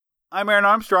I'm Aaron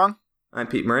Armstrong. I'm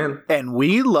Pete Moran. And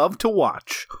we love to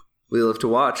watch. We love to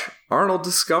watch Arnold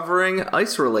discovering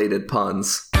ice-related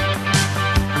puns.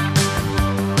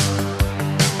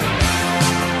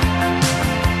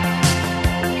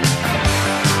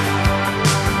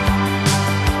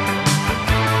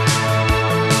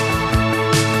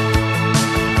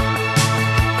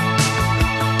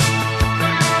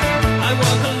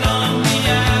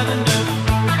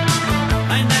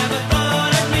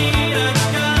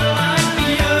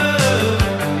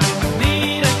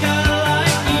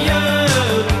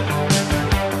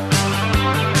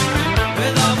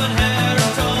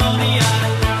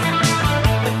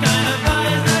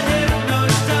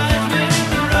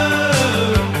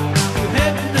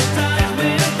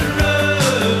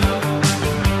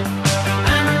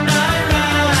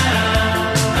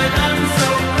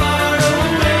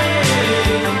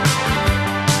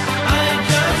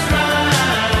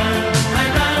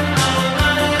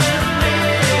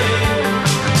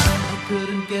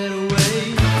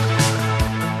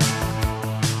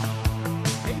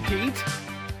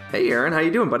 How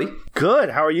you doing, buddy? Good.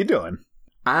 How are you doing?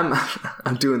 I'm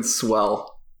doing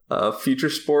swell.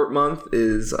 Future Sport Month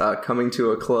is coming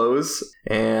to a close,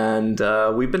 and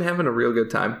we've been having a real good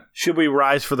time. Should we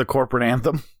rise for the corporate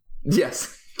anthem?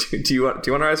 Yes. Do you want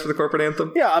to rise for the corporate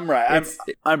anthem? Yeah, I'm right.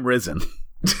 I'm risen.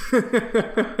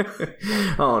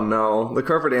 Oh no, the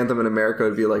corporate anthem in America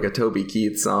would be like a Toby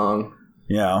Keith song.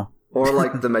 Yeah. Or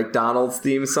like the McDonald's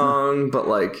theme song, but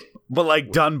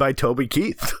done by Toby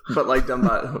Keith. But like done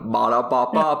by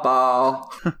ba-da-ba-ba-ba.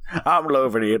 I'm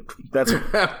loving it. That's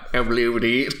I'm loving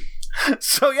it.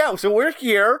 So we're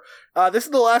here. This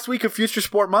is the last week of Future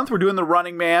Sport Month. We're doing The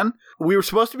Running Man. We were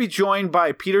supposed to be joined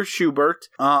by Peter Schubert.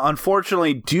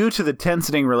 Unfortunately, due to the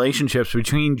tensioning relationships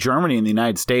between Germany and the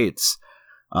United States,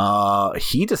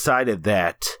 he decided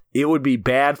that it would be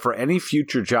bad for any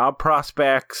future job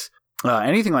prospects,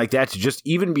 anything like that, to just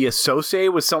even be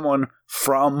associated with someone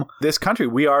from this country.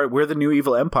 We're the new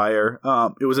evil empire.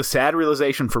 It was a sad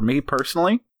realization for me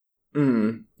personally.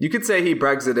 You could say he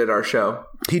Brexited our show.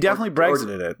 He definitely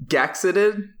Brexited it.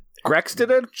 Gaxited?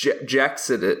 Grexited?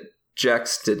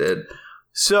 Jaxited.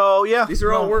 So, yeah. These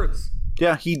are all words.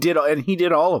 Yeah, he did, and he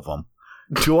did all of them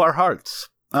to our hearts.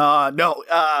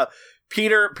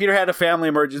 Peter had a family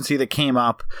emergency that came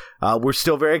up. We're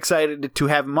still very excited to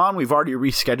have him on. We've already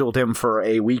rescheduled him for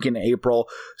a week in April.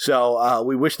 So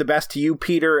we wish the best to you,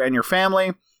 Peter, and your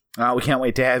family. We can't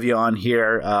wait to have you on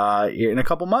here in a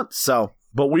couple months.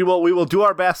 But we will do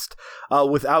our best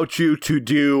without you to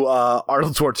do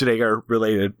Arnold Schwarzenegger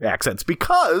related accents,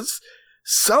 because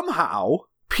somehow,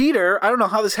 Peter, I don't know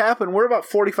how this happened. We're about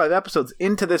 45 episodes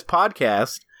into this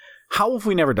podcast. How have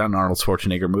we never done an Arnold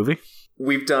Schwarzenegger movie?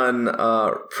 We've done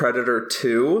Predator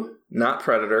 2, not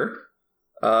Predator.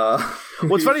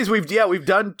 What's funny is we've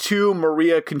done 2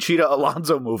 Maria Conchita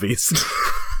Alonso movies,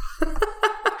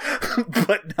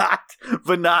 but not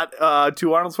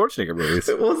 2 Arnold Schwarzenegger movies.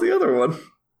 What was the other one?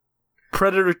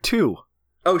 Predator 2.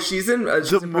 Oh, she's in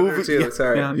the movie too. Yeah,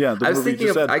 Sorry, yeah. I was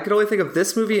thinking I could only think of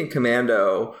this movie and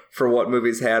Commando for what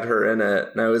movies had her in it,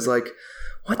 and I was like,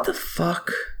 what the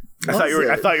fuck? I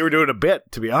thought you were doing a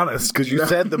bit, to be honest, because you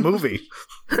said the movie.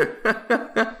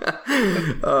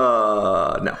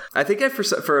 No. I think I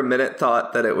for a minute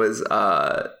thought that it was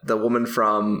the woman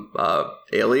from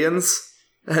Aliens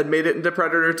had made it into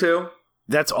Predator 2.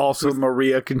 That's also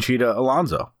Maria Conchita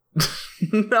Alonso.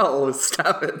 No,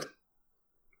 stop it.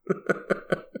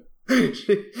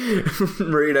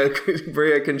 Maria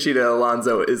Conchita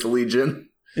Alonso is Legion.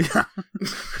 Yeah.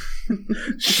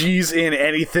 She's in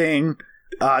anything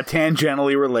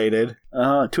tangentially related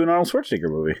to an Arnold Schwarzenegger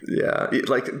movie. Yeah,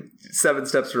 like 7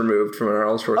 steps removed from an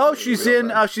Arnold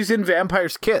Schwarzenegger. Oh, she's in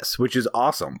Vampire's Kiss, which is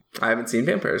awesome. I haven't seen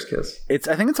Vampire's Kiss.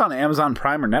 I think it's on Amazon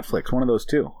Prime or Netflix, one of those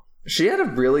two. She had a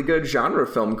really good genre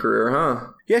film career,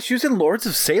 huh? Yeah, she was in Lords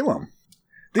of Salem.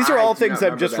 These are all things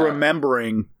I'm just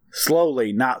remembering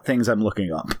slowly, not things I'm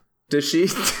looking up. Is she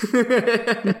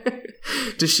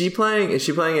playing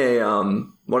a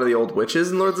one of the old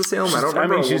witches in Lords of Salem? I don't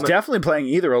remember. I mean, she's definitely playing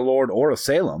either a lord or a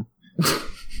Salem.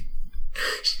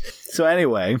 So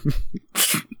anyway, do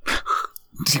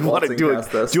you want to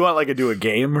do a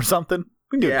game or something?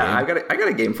 We can do a game. I got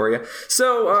a game for you.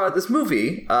 So this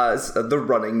movie is The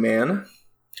Running Man.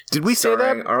 Did we say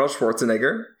that? Arnold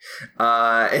Schwarzenegger.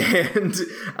 And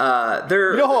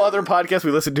there... You know how other podcasts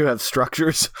we listen to have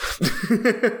structures?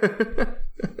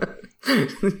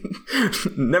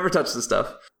 Never touch the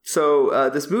stuff. So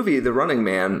this movie, The Running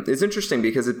Man, is interesting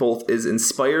because it both is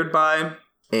inspired by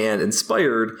and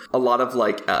inspired a lot of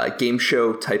like game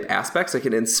show type aspects. Like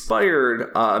it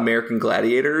inspired American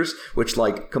Gladiators, which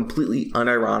like completely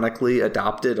unironically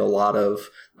adopted a lot of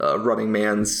Running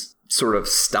Man's sort of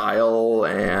style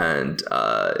and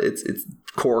its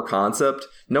core concept.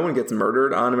 No one gets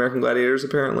murdered on American Gladiators,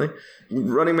 apparently.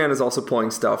 Running Man is also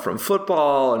pulling stuff from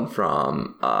football and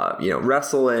from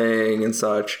wrestling and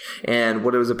such. And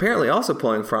what it was apparently also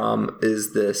pulling from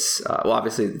is this.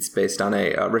 Obviously, it's based on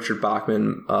a Richard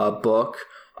Bachman book.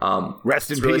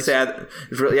 Rest in really peace. Sad.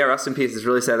 Rest in peace. It's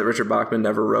really sad that Richard Bachman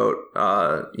never wrote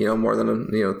more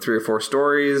than 3 or 4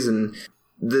 stories. And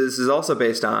this is also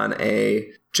based on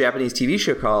a Japanese TV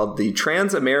show called the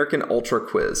Trans-American Ultra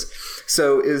Quiz.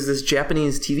 So is this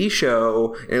Japanese TV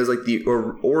show, and it was like the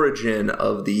origin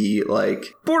of the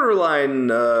like borderline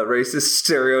racist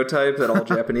stereotype that all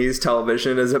Japanese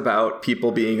television is about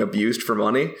people being abused for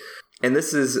money. And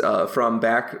this is from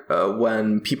back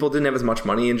when people didn't have as much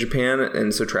money in Japan,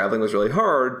 and so traveling was really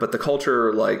hard, but the culture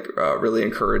really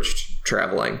encouraged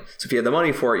traveling. So if you had the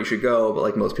money for it, you should go, but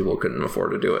like most people couldn't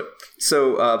afford to do it.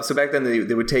 So back then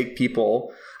they would take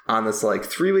people on this like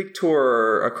 3-week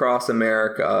tour across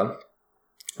America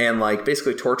and like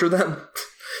basically torture them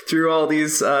through all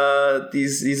these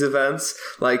events.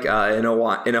 Like in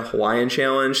a Hawaiian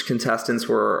challenge, contestants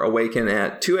were awakened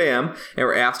at 2 a.m. and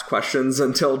were asked questions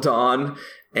until dawn.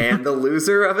 And the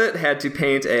loser of it had to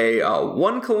paint a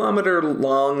 1 kilometer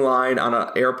long line on an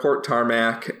airport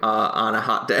tarmac on a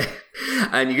hot day.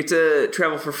 And you get to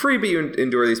travel for free, but you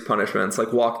endure these punishments,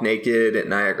 like walk naked at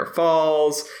Niagara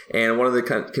Falls. And one of the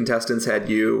contestants had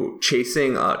you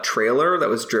chasing a trailer that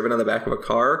was driven on the back of a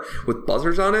car with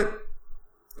buzzers on it.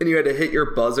 And you had to hit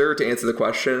your buzzer to answer the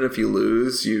question. If you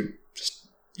lose, you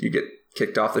get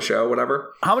kicked off the show,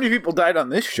 whatever. How many people died on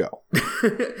this show?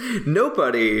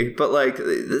 Nobody, but like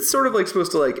it's sort of like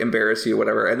supposed to like embarrass you,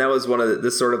 whatever. And that was one of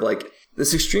this sort of like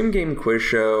this extreme game quiz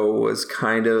show was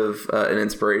kind of an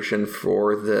inspiration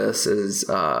for this. Is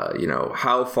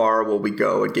how far will we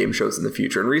go at game shows in the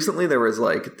future? And recently there was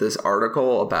like this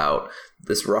article about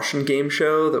this Russian game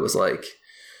show that was like,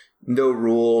 no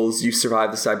rules. You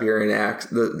survive the Siberian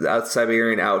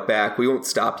outback. We won't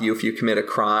stop you if you commit a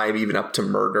crime, even up to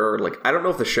murder. Like, I don't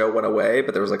know if the show went away,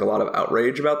 but there was like a lot of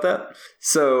outrage about that.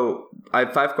 So I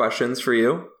have 5 questions for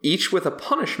you, each with a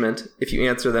punishment if you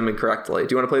answer them incorrectly.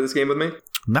 Do you want to play this game with me?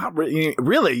 Not really.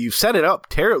 Really, you set it up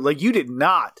terrible. Like, you did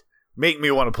not make me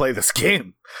want to play this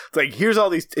game. It's like, here's all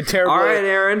these terrible, all right,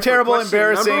 Aaron, terrible,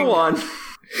 embarrassing. Number 1.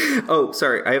 Oh,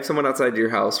 sorry. I have someone outside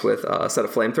your house with a set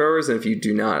of flamethrowers, and if you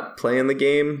do not play in the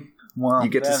game, you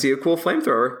get to see a cool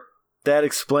flamethrower. That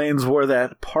explains where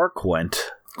that park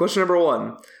went. Question number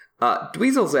 1.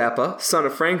 Dweezil Zappa, son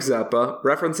of Frank Zappa,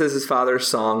 references his father's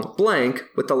song, Blank,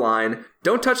 with the line,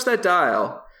 "Don't touch that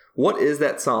dial." What is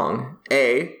that song?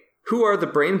 A, Who Are the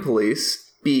Brain Police?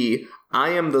 B, I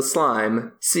Am the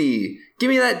Slime? C, Give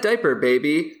Me That Diaper,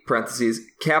 Baby, parentheses,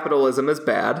 capitalism is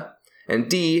bad. And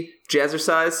D,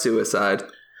 Jazzercise Suicide. I'm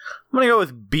going to go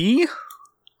with B.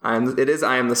 It is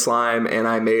I Am the Slime, and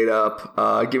I made up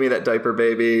Give Me That Diaper,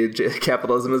 Baby,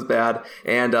 Capitalism is Bad,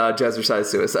 and Jazzercise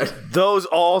Suicide. Those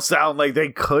all sound like they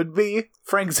could be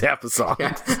Frank Zappa songs.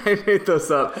 Yeah, I made those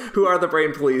up. Who Are the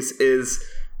Brain Police is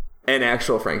an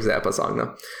actual Frank Zappa song,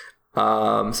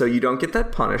 though. So you don't get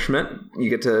that punishment. You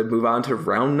get to move on to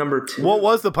round number 2. What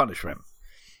was the punishment?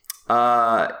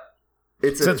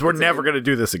 Since we're never going to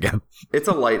do this again. It's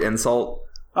a light insult.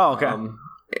 Oh, okay.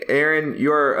 Aaron,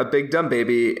 you're a big dumb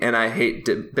baby, and I hate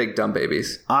big dumb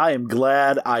babies. I am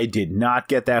glad I did not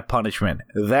get that punishment.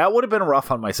 That would have been rough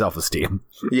on my self-esteem.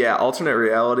 Yeah, alternate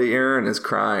reality, Aaron is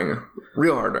crying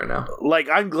real hard right now. Like,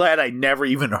 I'm glad I never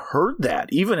even heard that,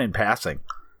 even in passing.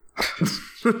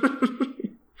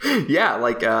 Yeah,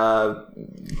 like,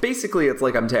 basically it's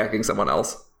like I'm attacking someone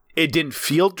else. It didn't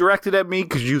feel directed at me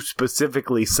because you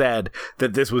specifically said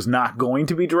that this was not going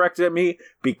to be directed at me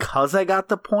because I got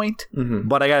the point. Mm-hmm.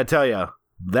 But I got to tell you,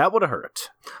 that would have hurt.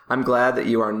 I'm glad that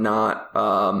you are not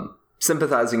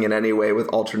sympathizing in any way with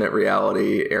alternate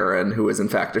reality Aaron, who is in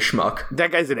fact a schmuck.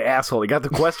 That guy's an asshole. He got the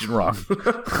question wrong.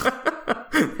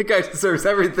 That guy deserves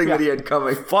everything that he had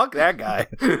coming. Fuck that guy.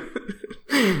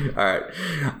 All right.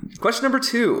 Question number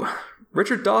 2.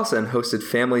 Richard Dawson hosted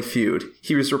Family Feud.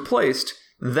 He was replaced,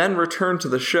 then returned to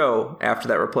the show after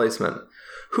that replacement.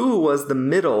 Who was the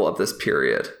middle of this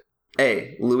period?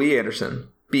 A, Louis Anderson.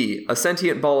 B, a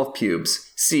sentient ball of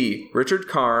pubes. C, Richard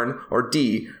Karn. Or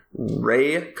D,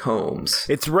 Ray Combs.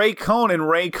 It's Ray Cohn, and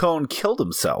Ray Cohn killed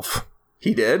himself.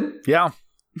 He did? Yeah.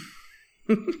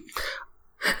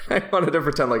 I wanted to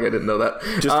pretend like I didn't know that.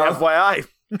 Just FYI.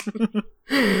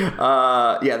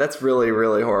 Yeah, that's really,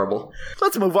 really horrible.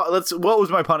 Let's move on. What was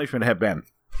my punishment have been?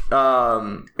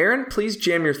 Aaron, please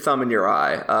jam your thumb in your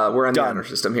eye. We're on the honor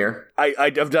system here.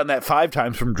 I've done that 5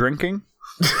 times from drinking.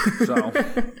 So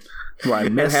I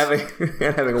miss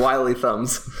and having wily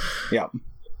thumbs. Yeah.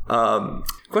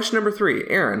 Question number 3.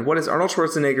 Aaron, what is Arnold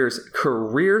Schwarzenegger's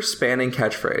career-spanning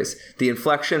catchphrase? The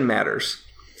inflection matters.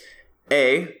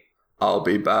 A, I'll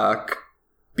be back.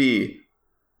 B,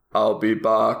 I'll be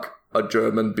back. A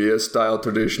German beer style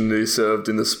traditionally served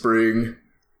in the spring.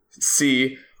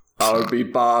 C, I'll be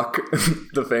back.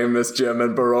 The famous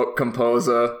German Baroque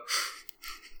composer.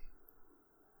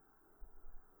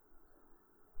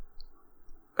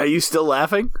 Are you still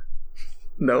laughing?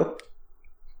 No.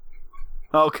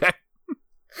 Okay.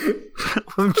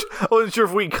 I wasn't sure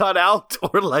if we cut out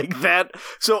or like that.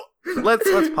 So let's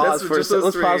pause for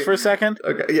a second.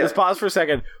 Okay, yeah. Let's pause for a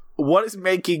second. What is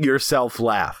making yourself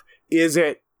laugh? Is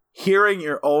it hearing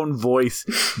your own voice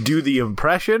do the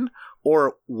impression,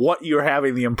 or what you're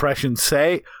having the impression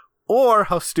say, or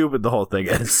how stupid the whole thing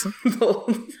is?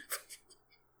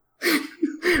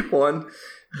 One,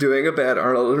 doing a bad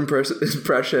Arnold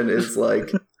impression is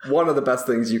like one of the best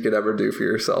things you could ever do for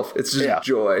yourself. It's just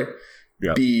joy.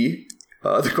 Yeah. B,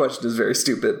 the question is very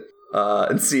stupid.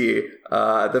 And C,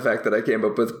 the fact that I came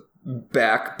up with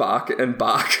back, Bach, and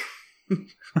Bach.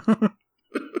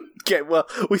 Okay, well,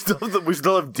 we still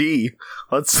have D.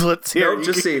 Let's hear. No,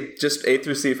 just C. Just A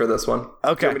through C for this one.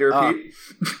 Okay. Do you want me to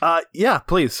repeat? Yeah,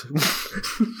 please.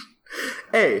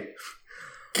 A.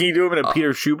 Can you do him in a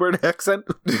Peter Schubert accent?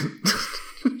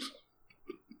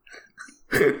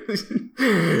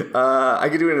 I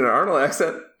could do it in an Arnold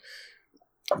accent.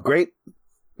 Great.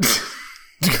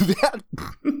 Do that.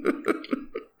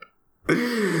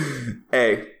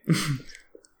 A.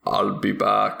 I'll be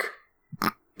back.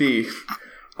 B.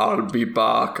 I'll be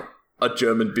back. A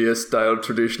German beer style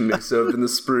traditionally served in the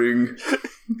spring.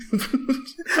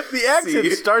 The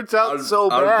accent starts out so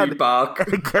bad. I'll be back.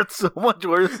 It gets so much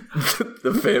worse.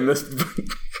 The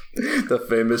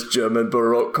famous German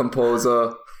Baroque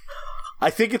composer. I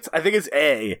think it's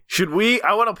A. Should we?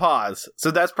 I want to pause.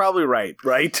 So that's probably right?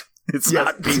 It's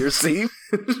not B or C.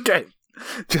 Okay.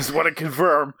 Just want to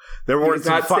confirm there weren't. He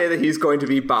does not say that he's going to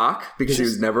be Bach because he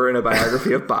was never in a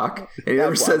biography of Bach, and he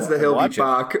never says that he'll be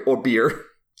Bach or beer.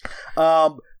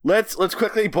 Let's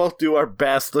quickly both do our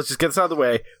best. Let's just get this out of the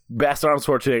way. Best Arnold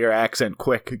Schwarzenegger accent.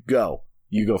 Quick, go.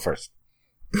 You go first.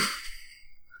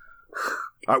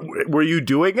 Were you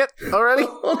doing it already?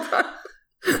 Hold on.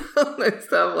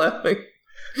 Stop laughing.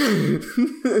 I'm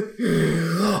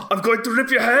going to rip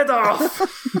your head off.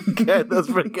 Okay, that's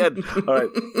pretty good. All right.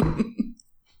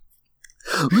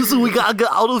 Listen, we gotta get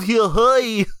out of here.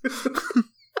 Hey.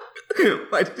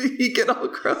 Why did he get all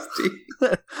crusty?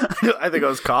 I think I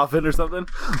was coughing or something.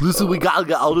 Listen, we gotta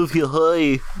get out of here.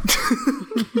 Hey.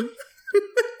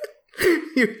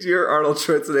 You're Arnold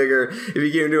Schwarzenegger. If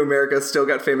he came to America, still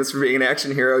got famous for being an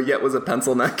action hero, yet was a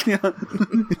pencil neck. Yeah.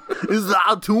 Is that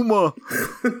a tumor?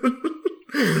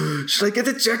 Should I get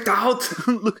it checked out?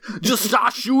 Look, just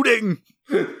start shooting.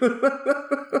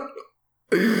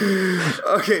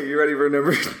 Okay, you ready for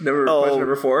question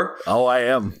number 4? Oh, I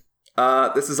am.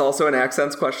 This is also an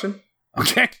accents question.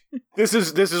 Okay. This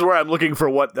is where I'm looking for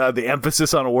what the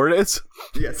emphasis on a word is.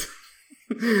 Yes.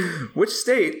 Which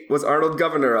state was Arnold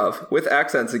governor of? With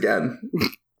accents again.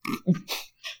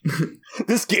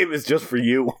 This game is just for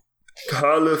you.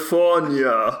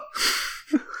 California.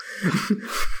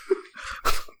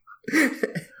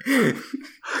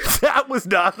 That was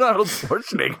not Arnold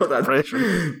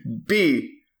Schwarzenegger.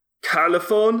 B.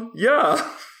 California.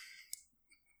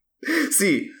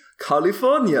 C.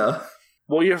 California.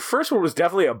 Well, your first one was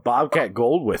definitely a Bobcat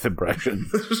Goldthwait impression.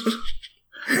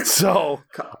 So,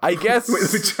 I guess... Wait,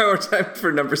 let me try more time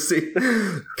for number C.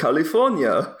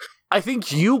 California. I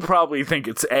think you probably think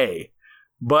it's A,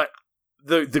 but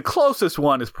the closest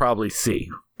one is probably C.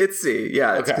 It's C,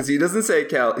 yeah. It's because he doesn't say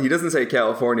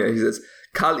California. He says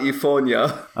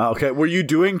California. Okay, were you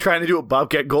trying to do a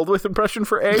Bobcat Goldthwait impression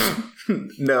for A?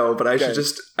 No, but I should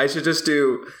just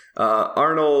do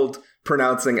Arnold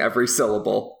pronouncing every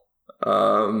syllable.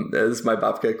 As my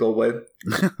Bobcat Goldthwait.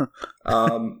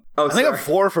 I think I'm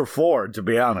 4 for 4, to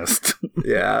be honest.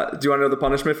 Yeah. Do you want to know the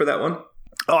punishment for that one?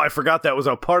 Oh, I forgot that was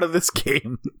a part of this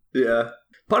game. Yeah.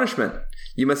 Punishment.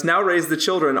 You must now raise the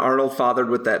children Arnold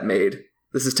fathered with that maid.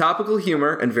 This is topical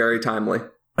humor and very timely.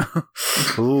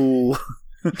 Ooh.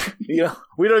 You know,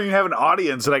 we don't even have an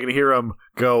audience that I can hear them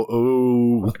go,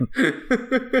 ooh.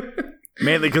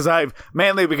 Mainly because I've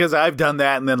done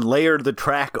that and then layered the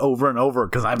track over and over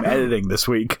because I'm editing this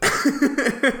week.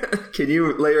 Can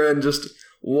you layer in just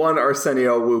One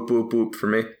Arsenio whoop whoop whoop for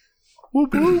me.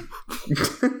 Whoop whoop.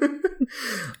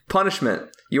 Punishment.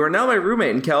 You are now my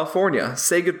roommate in California.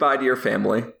 Say goodbye to your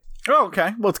family. Oh,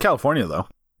 okay. Well, it's California, though.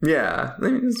 Yeah, I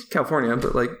mean, it's California,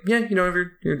 but like, yeah, you don't have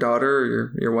your daughter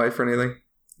or your wife or anything.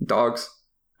 Dogs.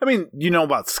 I mean, you know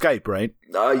about Skype, right?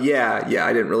 Yeah,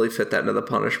 I didn't really fit that into the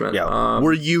punishment. Yeah,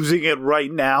 we're using it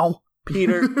right now,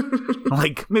 Peter.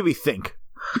 Like, maybe think.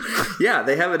 Yeah,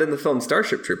 they have it in the film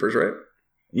Starship Troopers, right?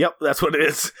 Yep, that's what it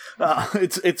is.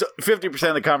 It's 50%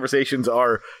 of the conversations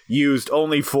are used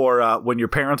only for when your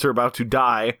parents are about to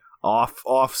die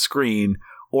off screen,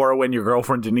 or when your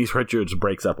girlfriend Denise Richards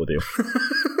breaks up with you.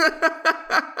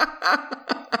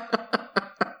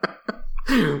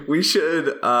 We should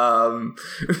a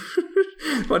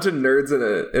bunch of nerds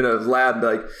in a lab be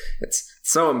like, it's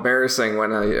so embarrassing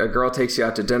when a girl takes you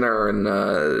out to dinner and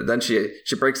then she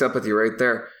breaks up with you right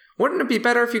there. Wouldn't it be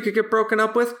better if you could get broken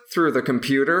up with through the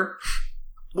computer?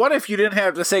 What if you didn't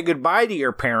have to say goodbye to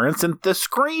your parents and the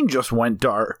screen just went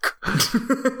dark?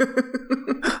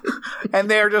 And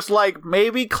they're just like,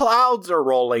 maybe clouds are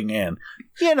rolling in.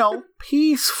 You know,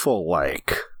 peaceful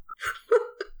like.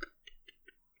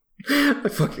 I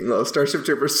fucking love Starship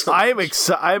Troopers so much.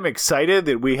 I am excited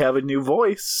that we have a new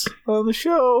voice on the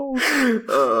show.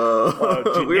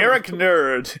 Generic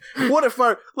nerd. What if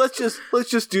let's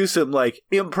just do some like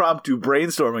impromptu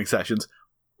brainstorming sessions.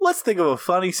 Let's think of a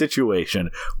funny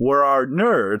situation where our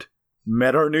nerd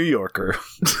met our New Yorker.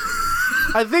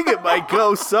 I think it might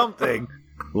go something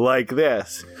like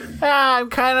this.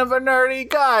 I'm kind of a nerdy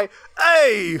guy.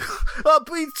 Hey, a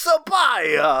pizza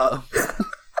pie.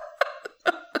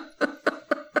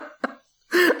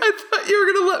 I thought you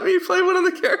were going to let me play one of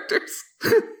the characters.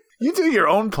 You do your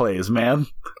own plays, man.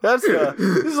 This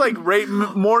is like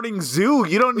Morning Zoo.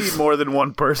 You don't need more than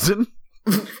one person.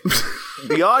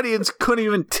 The audience couldn't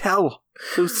even tell.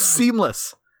 It was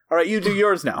seamless. All right, you do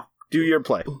yours now. Do your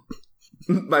play.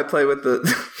 My play with the...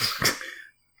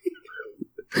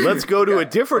 Let's go to a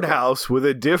different house with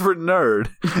a different nerd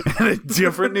and a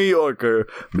different New Yorker.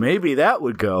 Maybe that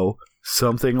would go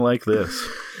something like this.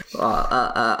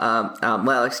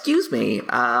 Well, excuse me,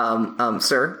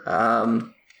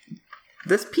 sir.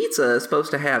 This pizza is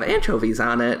supposed to have anchovies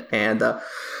on it, and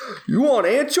you want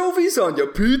anchovies on your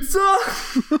pizza?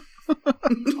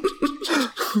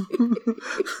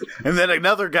 And then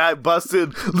another guy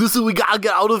busted. Listen, we gotta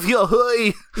get out of here,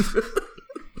 hey!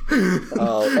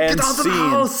 Oh, and get out of the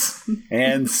house!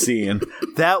 And scene.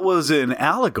 That was an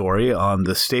allegory on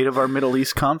the state of our Middle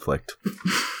East conflict.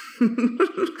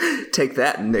 Take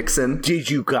that, Nixon. Did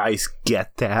you guys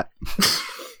get that?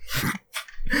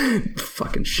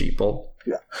 Fucking sheeple.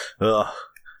 Yeah. Ugh.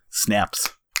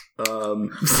 Snaps.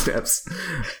 Snaps.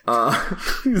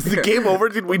 Is the game over?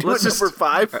 Did we do it number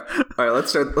 5? All right,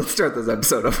 let's start this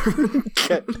episode over.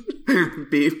 Okay.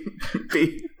 Beep.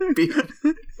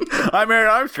 I'm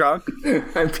Aaron Armstrong.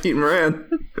 I'm Pete Moran.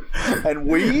 And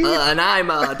we... and I'm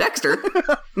Dexter.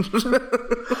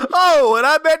 Oh, and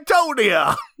I'm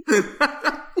Antonia.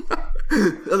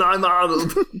 And I'm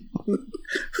Arnold.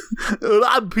 And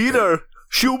I'm Peter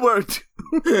Schubert.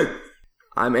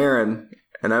 I'm Aaron,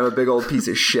 and I'm a big old piece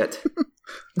of shit.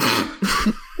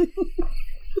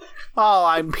 Oh,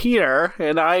 I'm Peter,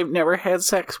 and I've never had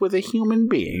sex with a human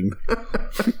being.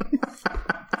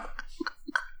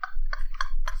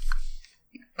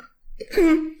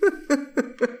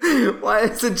 Why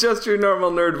is it just your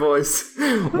normal nerd voice?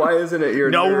 Why isn't it your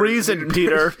no nerd, reason,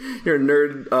 Peter? Your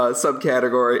nerd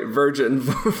subcategory, virgin.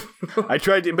 I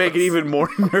tried to make it even more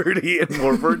nerdy and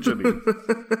more virgin-y.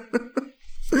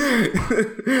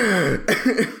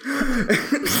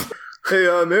 Hey,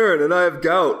 I'm Aaron, and I have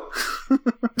gout.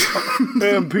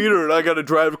 Hey, I'm Peter, and I got to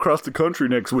drive across the country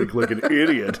next week like an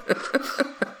idiot.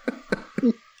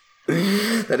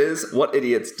 That is what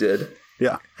idiots did.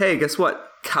 Yeah. Hey, guess what?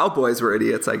 Cowboys were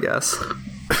idiots, I guess.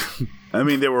 I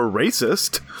mean, they were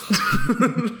racist.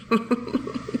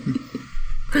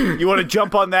 You want to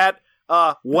jump on that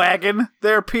wagon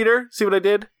there, Peter? See what I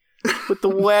did with the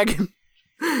wagon?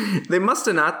 They must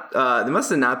have not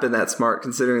been that smart,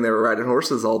 considering they were riding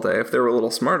horses all day. If they were a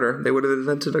little smarter, they would have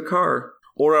invented a car.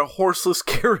 Or a horseless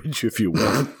carriage, if you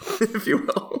will. If you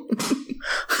will.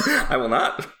 I will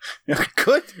not.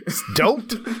 Good.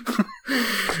 Don't.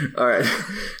 All right.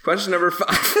 Question number 5.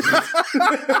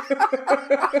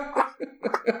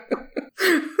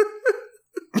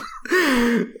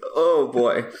 Oh,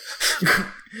 boy.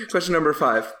 Question number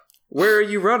 5. Where are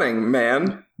you running,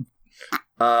 man?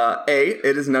 A,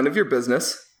 it is none of your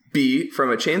business. B,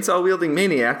 from a chainsaw-wielding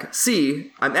maniac.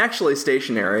 C, I'm actually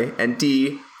stationary. And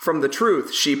D, from the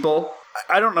truth, sheeple.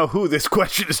 I don't know who this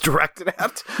question is directed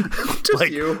at. Just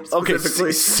like, you, okay,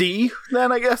 C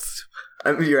then, I guess?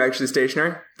 You're actually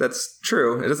stationary? That's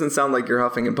true. It doesn't sound like you're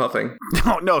huffing and puffing.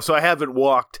 No, so I haven't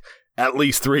walked at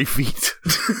least 3 feet.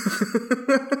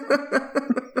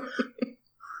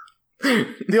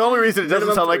 The only reason it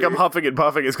doesn't sound like I'm huffing and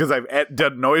puffing is because I've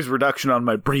done noise reduction on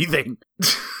my breathing.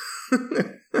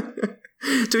 To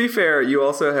be fair, you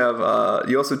also have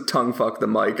you also tongue fuck the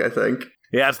mic, I think.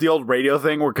 Yeah, it's the old radio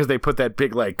thing where because they put that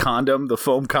big like condom, the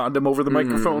foam condom over the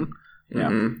microphone. Yeah,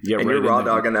 and you're raw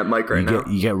dogging that mic right now.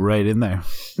 You get right in there.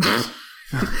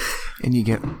 And you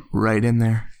get right in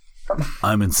there.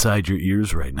 I'm inside your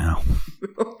ears right now.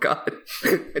 Oh, God.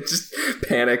 I just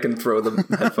panic and throw the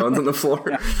headphones on the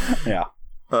floor. Yeah.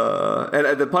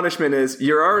 And the punishment is,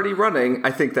 you're already running.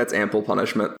 I think that's ample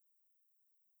punishment.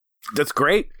 That's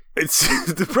great. It's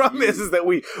the problem is that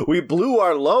we blew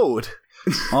our load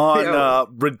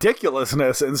on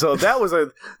ridiculousness, and so that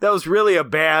was really a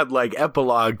bad like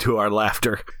epilogue to our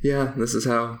laughter. Yeah, this is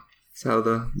how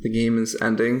the game is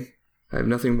ending. I have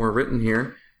nothing more written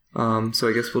here. So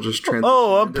I guess we'll just transition.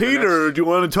 Oh, I'm Peter. Do you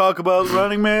want to talk about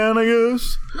Running Man, I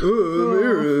guess? Oh, I'm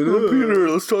Aaron. I'm Peter.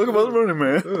 Let's talk about Running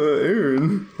Man.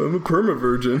 Aaron, I'm a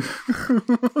perma-virgin.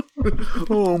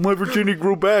 Oh, my virginity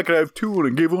grew back and I have 2 and I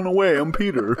gave one away. I'm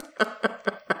Peter.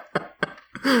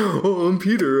 Oh, I'm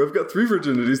Peter. I've got 3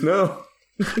 virginities now.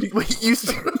 Wait, you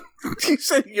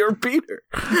said you're Peter.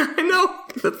 I know.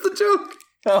 That's the joke.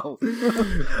 Oh.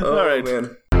 All right.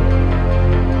 Man.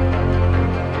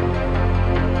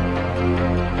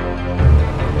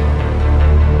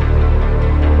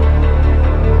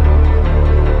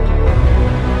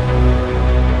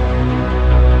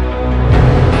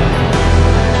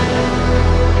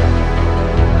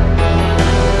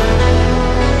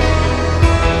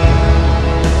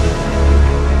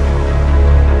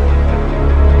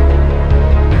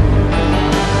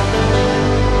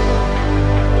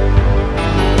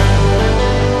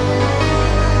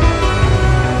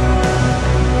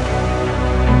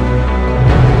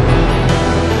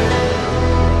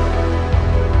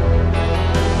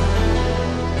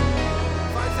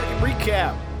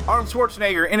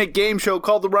 Schwarzenegger in a game show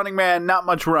called The Running Man. Not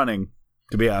much running,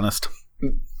 to be honest.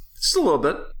 Just a little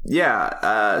bit.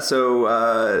 Yeah. So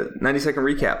 90-second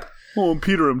recap. Oh, I'm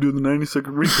Peter. I'm doing the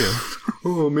 90-second recap.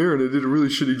 Oh, Aaron, I did a really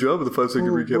shitty job of the 5-second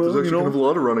recap. There's actually kind of a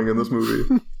lot of running in this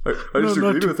movie. I just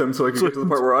agreed with him so I could get to the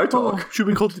part where I talk. Should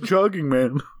be called the Jogging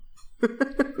Man.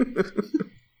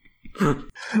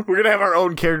 We're gonna have our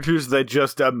own characters that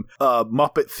just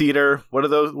Muppet Theater. What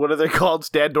are they called?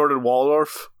 Standort and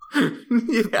Waldorf.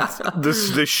 Yeah.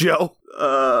 This show.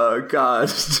 God.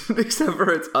 Except for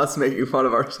it's us making fun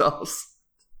of ourselves.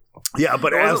 Yeah,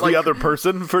 but as the other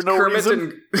person for no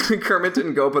reason. Kermit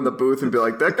didn't go up in the booth and be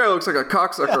like, that guy looks like a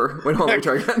cocksucker. Wait, hold on, let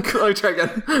me try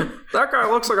again. That guy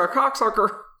looks like a cocksucker.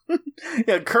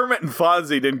 Yeah, Kermit and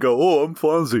Fonzie didn't go, oh, I'm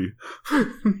Fonzie.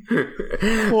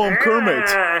 Oh, I'm Kermit.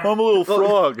 I'm a little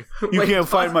frog. You can't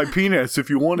find my penis if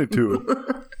you wanted to.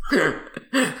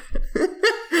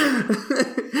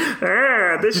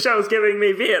 This show's giving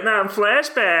me Vietnam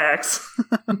flashbacks.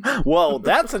 Well,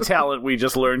 that's a talent we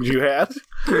just learned you had.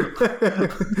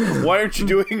 Why aren't you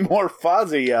doing more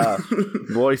Fozzie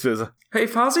voices? Hey,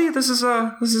 Fozzie, this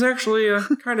is actually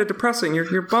kind of depressing.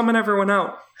 You're bumming everyone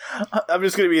out. I'm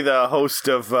just going to be the host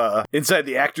of Inside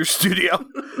the Actors Studio.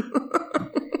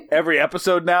 Every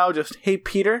episode now, just, hey,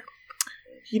 Peter,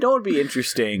 you know what would be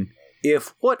interesting?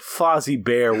 If what Fozzie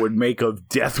Bear would make of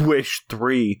Death Wish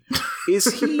 3,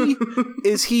 is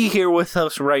he here with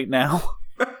us right now?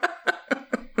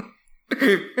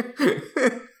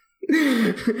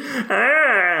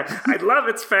 I love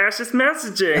its fascist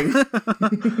messaging.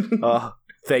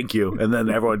 Thank you. And then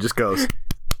everyone just goes.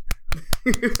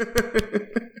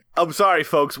 I'm sorry,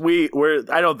 folks.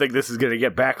 I don't think this is going to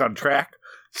get back on track.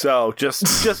 So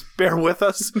just bear with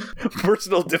us.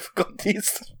 Personal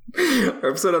difficulties. Our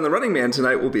episode on The Running Man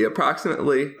tonight will be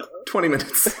approximately 20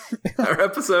 minutes. Our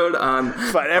episode on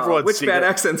which bad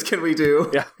accents can we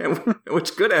do, and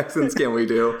which good accents can we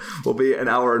do, will be an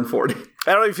hour and 40.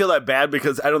 I don't even feel that bad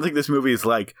because I don't think this movie is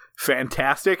like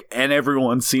fantastic and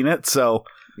everyone's seen it. So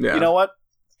you know what?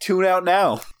 Tune out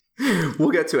now. We'll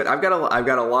get to it. I've got a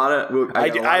lot of.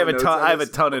 I have a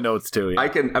ton of notes too. Yeah.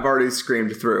 I've already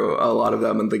screamed through a lot of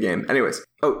them in the game. Anyways,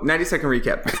 90-second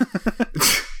recap.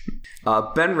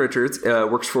 Ben Richards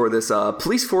works for this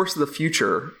police force of the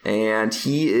future, and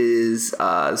he is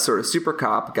sort of super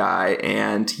cop guy.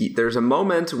 And there's a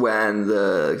moment when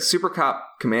the super cop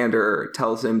commander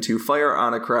tells him to fire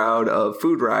on a crowd of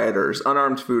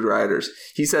unarmed food rioters.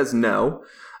 He says no.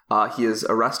 He is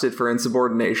arrested for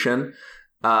insubordination.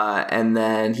 And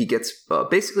then he gets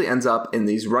basically ends up in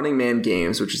these Running Man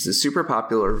games, which is a super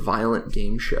popular violent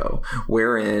game show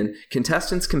wherein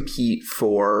contestants compete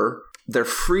for their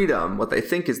freedom, what they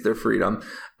think is their freedom,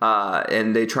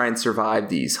 and they try and survive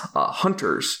these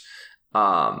hunters,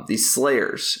 these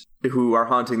slayers who are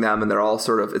haunting them, and they're all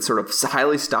it's sort of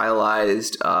highly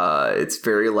stylized. It's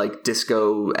very like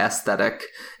disco aesthetic,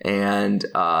 and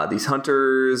these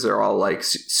hunters are all like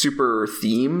super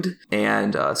themed.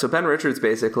 And so Ben Richards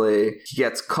basically, he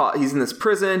gets caught. He's in this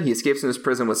prison. He escapes from this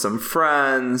prison with some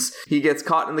friends. He gets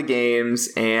caught in the games,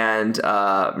 and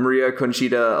Maria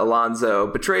Conchita Alonso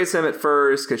betrays him at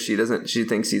first because she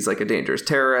thinks he's like a dangerous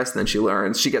terrorist. And then she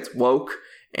learns, she gets woke.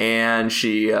 And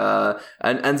she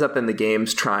ends up in the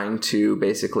games trying to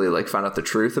basically like find out the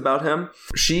truth about him.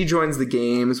 She joins the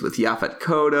games with Yaphet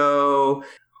Kotto.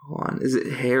 Hold on, is it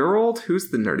Harold?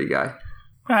 Who's the nerdy guy?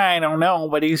 I don't know,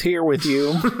 but he's here with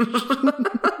you.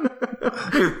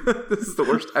 This is the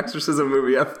worst exorcism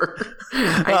movie ever.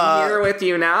 I'm here with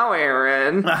you now,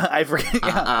 Aaron. I forget.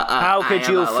 How could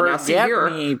you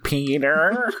forget me,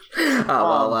 Peter?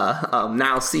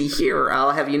 Now see here.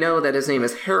 I'll have you know that his name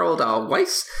is Harold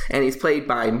Weiss, and he's played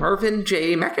by Marvin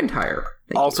J. McIntyre.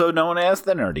 Also known as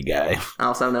the nerdy guy.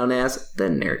 Also known as the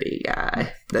nerdy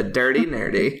guy. The dirty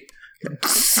nerdy.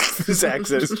 This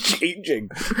accent is changing.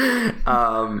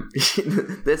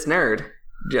 This nerd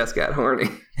just got horny.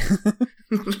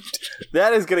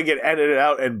 That is gonna get edited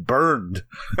out and burned.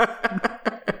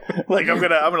 Like I'm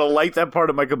gonna light that part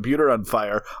of my computer on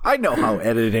fire. I know how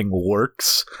editing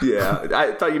works. Yeah,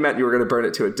 I thought you meant you were gonna burn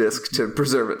it to a disk to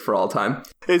preserve it for all time.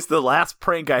 It's the last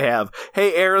prank I have.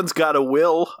 Hey, Aaron's got a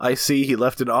will. I see he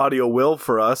left an audio will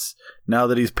for us. Now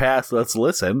that he's passed, let's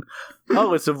listen.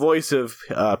 Oh, it's the voice of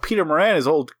Peter Moran, his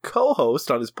old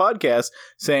co-host on his podcast,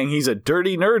 saying he's a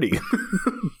dirty nerdy.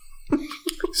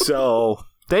 So,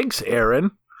 thanks,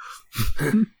 Aaron.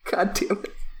 God damn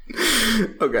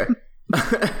it. Okay.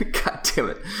 God damn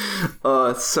it.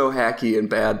 It's so hacky and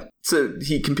bad. So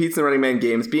he competes in Running Man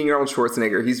games. Being Arnold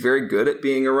Schwarzenegger, he's very good at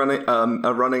being a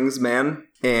runnings man.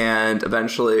 And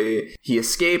eventually he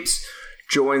escapes,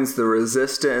 joins the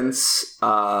Resistance,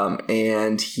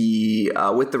 and he,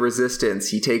 with the Resistance,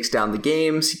 he takes down the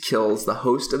games. He kills the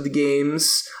host of the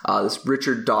games, this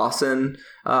Richard Dawson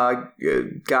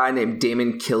guy named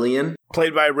Damon Killian.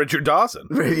 Played by Richard Dawson.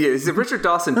 He's a Richard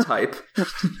Dawson type.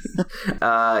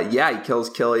 He kills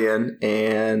Killian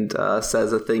and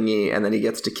says a thingy, and then he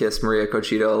gets to kiss Maria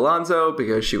Conchita Alonso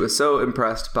because she was so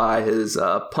impressed by his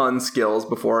pun skills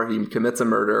before he commits a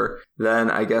murder.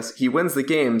 Then I guess he wins the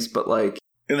games, but like...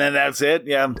 And then that's it,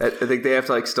 yeah. I think they have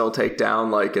to like still take down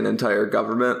like an entire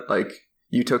government. Like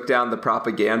you took down the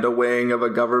propaganda wing of a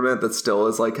government that still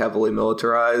is like heavily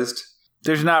militarized.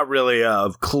 There's not really a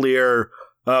clear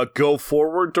go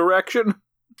forward direction.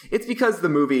 It's because the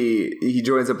movie, he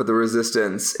joins up with the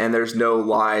Resistance, and there's no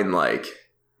line like,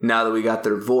 now that we got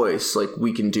their voice, like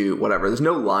we can do whatever. There's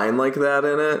no line like that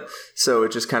in it, so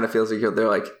it just kind of feels like they're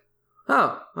like,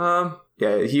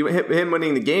 him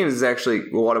winning the games is actually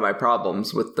one of my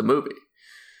problems with the movie.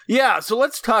 Yeah, so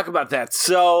let's talk about that.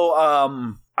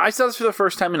 So, I saw this for the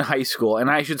first time in high school, and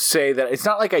I should say that it's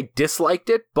not like I disliked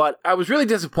it, but I was really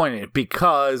disappointed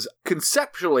because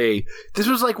conceptually, this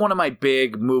was like one of my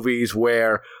big movies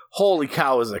where, holy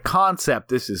cow, as a concept,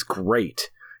 this is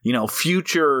great. You know,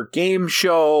 future game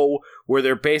show where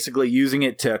they're basically using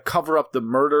it to cover up the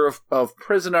murder of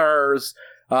prisoners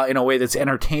in a way that's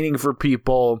entertaining for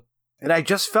people. And I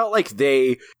just felt like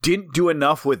they didn't do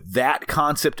enough with that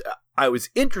concept I was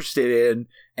interested in,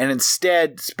 and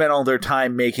instead spent all their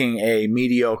time making a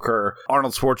mediocre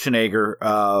Arnold Schwarzenegger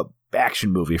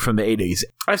action movie from the 80s.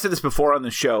 I've said this before on the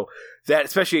show, that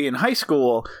especially in high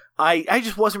school, I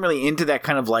just wasn't really into that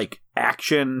kind of like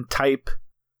action type.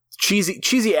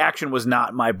 Cheesy action was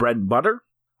not my bread and butter.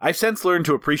 I've since learned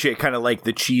to appreciate kind of like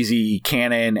the cheesy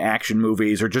canon action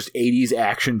movies or just 80s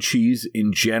action cheese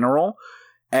in general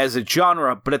as a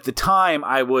genre, but at the time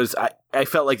I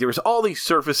felt like there was all these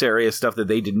surface area stuff that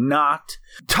they did not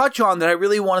touch on that I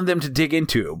really wanted them to dig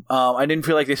into. I didn't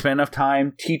feel like they spent enough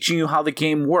time teaching you how the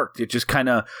game worked. It just kind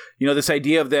of, this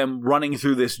idea of them running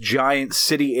through this giant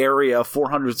city area,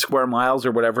 400 square miles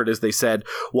or whatever it is they said,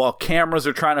 while cameras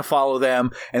are trying to follow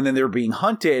them, and then they're being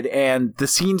hunted, and the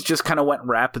scenes just kind of went in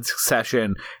rapid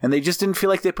succession, and they just didn't feel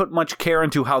like they put much care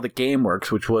into how the game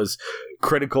works, which was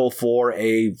critical for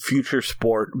a future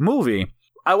sport movie.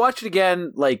 I watched it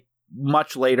again, like,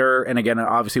 much later, and again I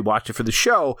obviously watched it for the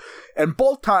show, and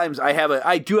both times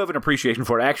I do have an appreciation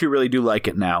for it. I actually really do like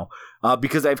it now,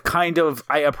 because I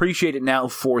appreciate it now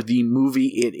for the movie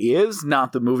it is,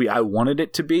 not the movie I wanted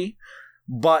it to be.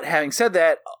 But having said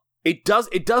that, it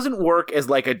doesn't work as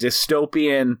like a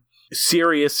dystopian,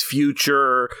 serious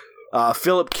future,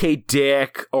 Philip K.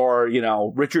 Dick or,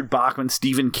 Richard Bachman,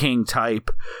 Stephen King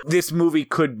type. This movie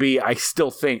could be, I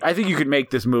think you could make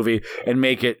this movie and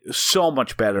make it so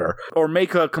much better, or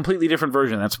make a completely different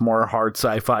version that's more hard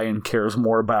sci-fi and cares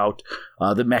more about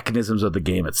the mechanisms of the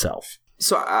game itself.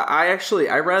 So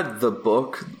I read the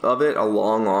book of it a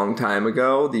long, long time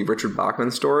ago, the Richard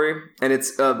Bachman story, and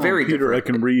it's very Peter, different. I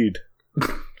can read.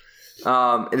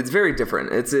 And it's very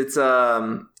different.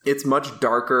 It's much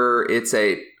darker. It's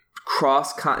a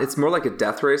it's more like a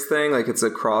Death Race thing. Like it's a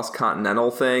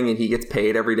cross-continental thing, and he gets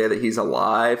paid every day that he's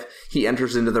alive. He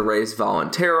enters into the race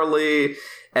voluntarily.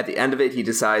 At the end of it, he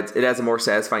decides it has a more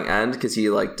satisfying end because he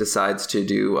decides to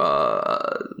do,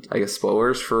 I guess,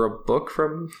 spoilers for a book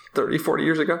from 30, 40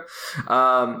 years ago.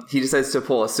 He decides to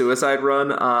pull a suicide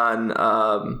run on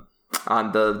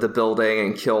the building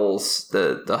and kills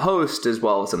the host as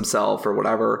well as himself or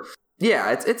whatever.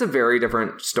 Yeah, it's a very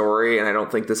different story, and I don't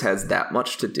think this has that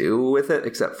much to do with it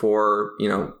except for,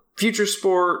 future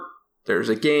sport. There's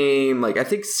a game. I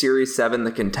think Series 7,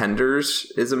 The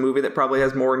Contenders, is a movie that probably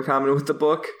has more in common with the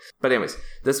book. But anyways,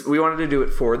 we wanted to do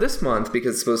it for this month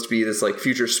because it's supposed to be this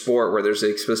future sport where there's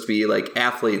supposed to be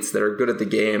athletes that are good at the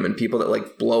game and people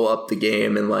that blow up the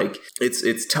game, and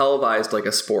it's televised like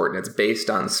a sport and it's based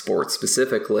on sports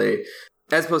specifically,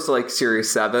 as opposed to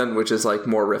Series 7, which is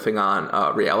more riffing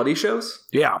on reality shows.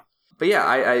 Yeah. But yeah,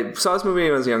 I saw this movie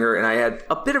when I was younger, and I had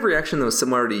a bit of a reaction that was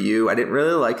similar to you. I didn't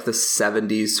really like the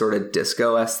 70s sort of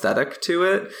disco aesthetic to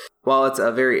it. While it's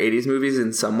a very 80s movie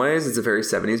in some ways, it's a very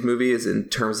 70s movie in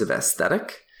terms of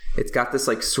aesthetic. It's got this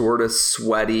sort of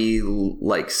sweaty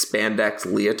spandex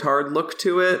leotard look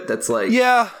to it. That's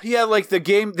yeah,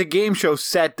 the game show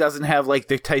set doesn't have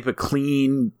the type of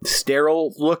clean,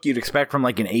 sterile look you'd expect from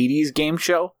an 80s game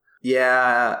show.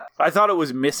 Yeah. I thought it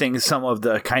was missing some of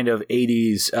the kind of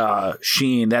 80s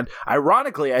sheen that,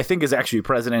 ironically, I think is actually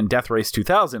present in Death Race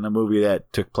 2000, a movie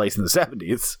that took place in the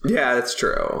 70s. Yeah, that's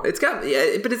true. It's got,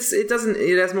 but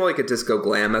it has more a disco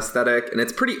glam aesthetic, and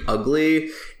it's pretty ugly,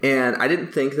 and I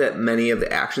didn't think that many of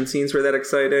the action scenes were that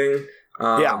exciting.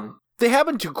 Yeah. They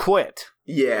happen to quit.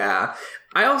 Yeah.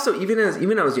 I also, even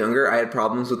when I was younger, I had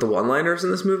problems with the one-liners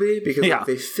in this movie, because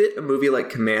they fit a movie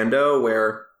like Commando,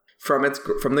 where from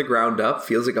the ground up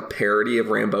feels like a parody of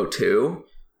Rambo 2.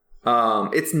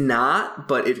 It's not,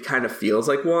 but it kind of feels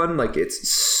like one. It's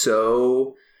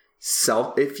so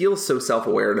it feels so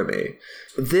self-aware to me.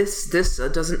 This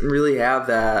doesn't really have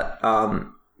that.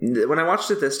 When I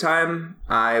watched it this time,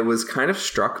 I was kind of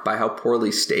struck by how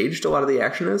poorly staged a lot of the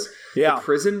action is. Yeah. The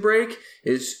prison break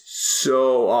is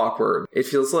so awkward. It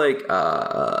feels like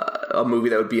a movie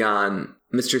that would be on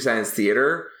Mystery Science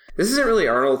Theater. This isn't really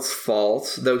Arnold's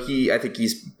fault, though I think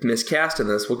he's miscast in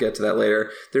this. We'll get to that later.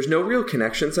 There's no real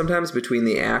connection sometimes between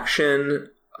the action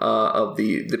of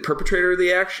the perpetrator of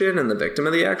the action and the victim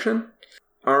of the action.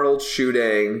 Arnold's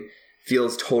shooting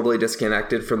feels totally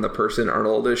disconnected from the person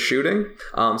Arnold is shooting.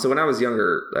 So when I was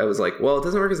younger, I was like, well, it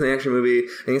doesn't work as an action movie.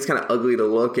 I think it's kind of ugly to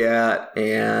look at,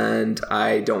 and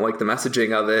I don't like the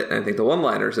messaging of it, and I think the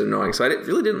one-liners are annoying. So I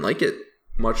really didn't like it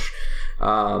much.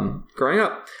 Growing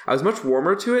up, I was much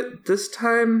warmer to it this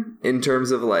time in terms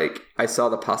of I saw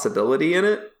the possibility in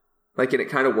it, and it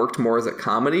kind of worked more as a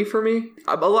comedy for me.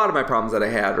 A lot of my problems that I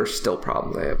had are still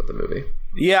problems I have with the movie.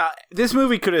 Yeah, this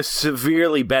movie could have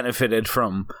severely benefited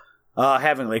from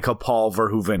having a Paul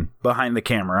Verhoeven behind the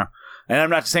camera. And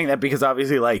I'm not saying that because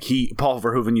obviously Paul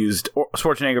Verhoeven used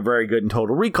Schwarzenegger very good in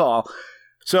Total Recall.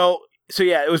 So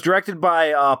yeah, it was directed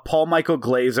by Paul Michael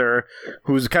Glaser,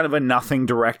 who's kind of a nothing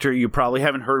director. You probably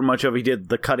haven't heard much of. He did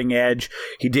The Cutting Edge.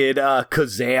 He did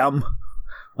Kazam,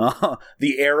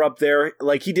 The Air Up There.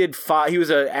 He did he was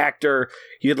an actor.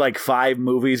 He did 5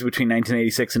 movies between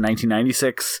 1986 and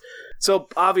 1996. So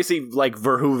obviously,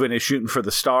 Verhoeven is shooting for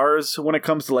the stars when it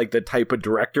comes to the type of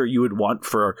director you would want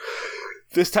for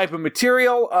this type of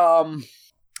material.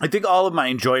 I think all of my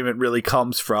enjoyment really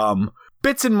comes from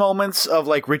bits and moments of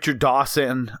Richard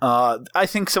Dawson. I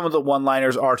think some of the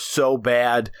one-liners are so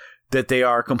bad that they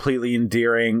are completely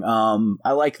endearing.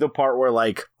 I like the part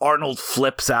where Arnold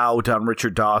flips out on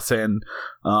Richard Dawson,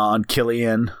 on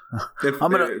Killian.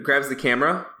 Grabs the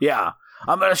camera. Yeah.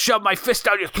 I'm going to shove my fist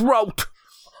down your throat.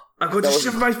 I'm going to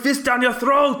shove my fist down your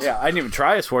throat. Yeah, I didn't even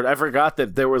try for it. I forgot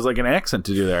that there was an accent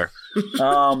to do there.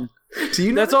 Do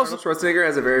you know that Arnold Schwarzenegger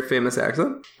has a very famous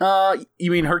accent?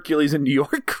 You mean Hercules in New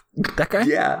York? That guy?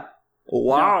 Yeah.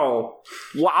 Wow.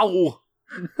 Wow.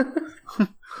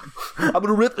 I'm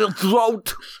gonna rip your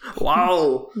throat.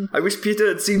 Wow. I wish Peter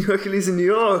had seen Hercules in New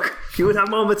York. He would have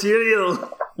more material.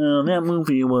 That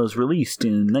movie was released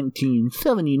in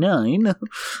 1979.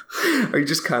 Are you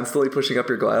just constantly pushing up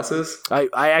your glasses? I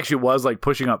actually was like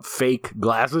pushing up fake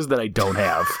glasses that I don't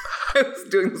have. I was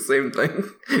doing the same thing.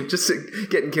 Just to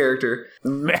get in character.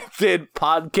 Method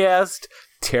podcast.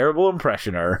 Terrible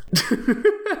impressioner.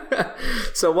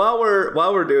 So while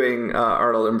we're doing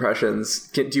Arnold impressions,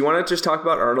 do you want to just talk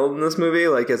about Arnold in this movie,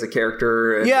 like as a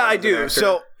character? And, yeah, I do.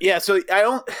 So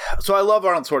I love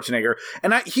Arnold Schwarzenegger,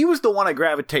 and he was the one I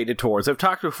gravitated towards. I've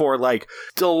talked before, like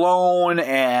Stallone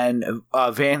and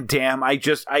Van Damme. I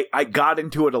got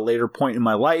into it at a later point in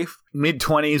my life,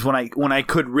 mid-20s, when I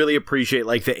could really appreciate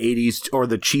like the 80s or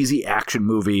the cheesy action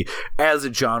movie as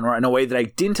a genre in a way that I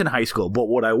didn't in high school. But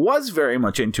what I was very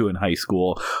much into in high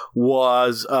school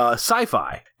was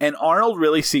sci-fi, and Arnold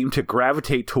really seemed to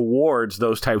gravitate towards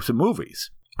those types of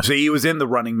movies. So he was in The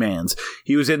Running Mans.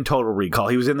 He was in Total Recall.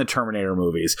 He was in the Terminator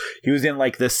movies. He was in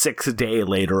like The 6th Day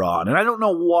later on. And I don't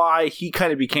know why he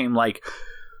kind of became like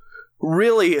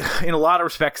really, in a lot of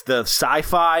respects, the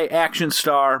sci-fi action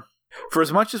star. For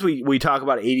as much as we talk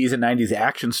about 80s and 90s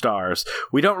action stars,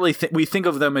 we don't really we think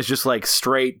of them as just like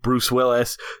straight Bruce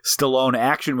Willis, Stallone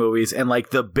action movies. And like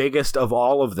the biggest of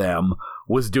all of them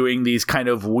was doing these kind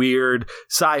of weird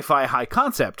sci-fi high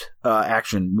concept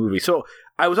action movies. So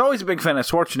I was always a big fan of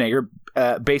Schwarzenegger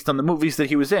based on the movies that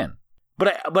he was in.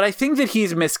 But I think that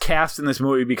he's miscast in this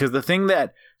movie because the thing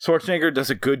that Schwarzenegger does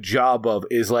a good job of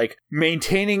is like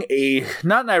maintaining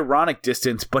not an ironic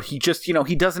distance, but he just,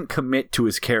 he doesn't commit to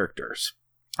his characters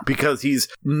because he's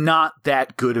not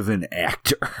that good of an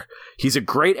actor. He's a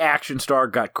great action star,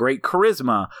 got great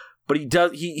charisma, but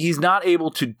he's not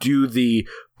able to do the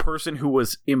person who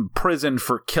was imprisoned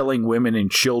for killing women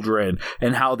and children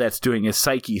and how that's doing his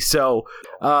psyche. So,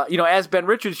 as Ben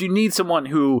Richards, you need someone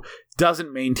who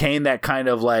doesn't maintain that kind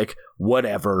of like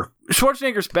whatever.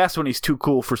 Schwarzenegger's best when he's too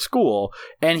cool for school,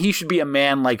 and he should be a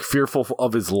man like fearful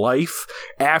of his life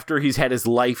after he's had his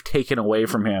life taken away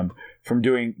from him from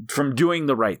doing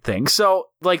the right thing. So,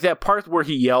 like that part where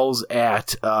he yells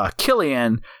at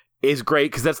Killian is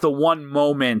great because that's the one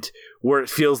moment where it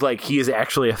feels like he is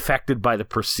actually affected by the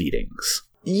proceedings.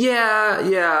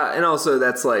 Yeah, and also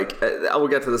that's like, I will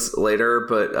get to this later,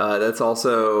 but that's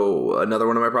also another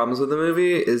one of my problems with the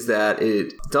movie is that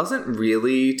it doesn't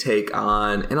really take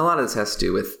on, and a lot of this has to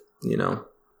do with,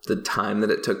 the time that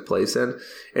it took place in.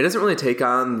 It doesn't really take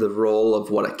on the role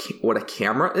of what a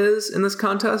camera is in this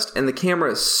contest, and the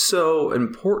camera is so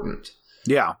important.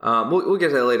 Yeah. We'll get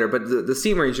to that later, but the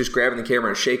scene where he's just grabbing the camera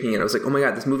and shaking it, I was like, oh my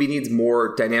God, this movie needs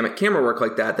more dynamic camera work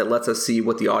like that lets us see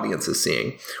what the audience is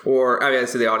seeing. Or,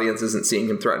 obviously the audience isn't seeing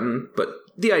him threaten, but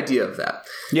the idea of that.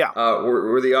 Yeah.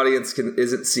 Where the audience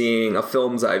isn't seeing a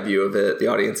film's eye view of it, the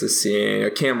audience is seeing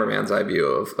a cameraman's eye view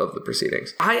of the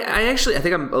proceedings. I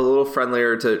think I'm a little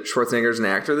friendlier to Schwarzenegger as an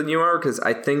actor than you are, because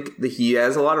I think that he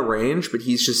has a lot of range, but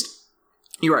he's just,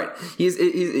 you're right. He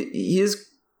is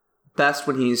best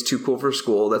when he's too cool for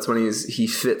school. That's when he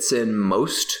fits in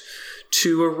most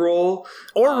to a role.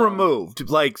 Or removed.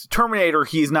 Like Terminator,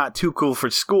 he's not too cool for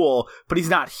school, but he's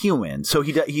not human. So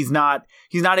he's not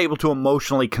able to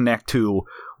emotionally connect to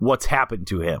what's happened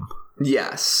to him.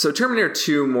 Yes. So Terminator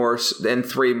 2 more and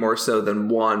 3 more so than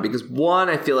 1, because 1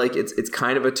 I feel like it's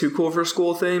kind of a too cool for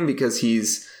school thing because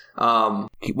he's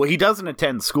he doesn't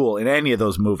attend school in any of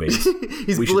those movies.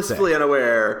 He's blissfully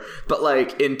unaware, but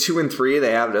like in 2 and 3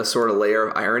 they have a sort of layer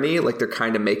of irony, like they're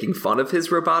kind of making fun of his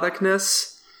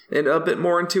roboticness and a bit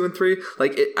more in 2 and 3.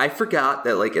 Like I forgot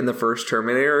that like in the first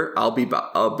Terminator, I'll be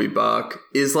back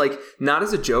is like not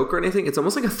as a joke or anything. It's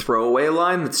almost like a throwaway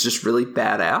line that's just really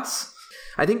badass.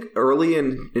 I think early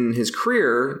in his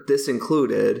career, this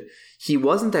included, he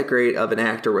wasn't that great of an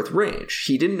actor with range.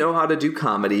 He didn't know how to do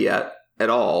comedy at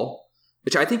all,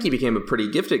 which I think he became a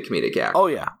pretty gifted comedic actor. Oh,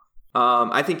 yeah.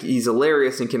 I think he's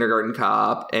hilarious in Kindergarten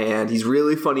Cop, and he's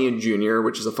really funny in Junior,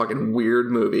 which is a fucking weird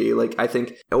movie. Like, I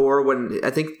think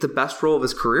the best role of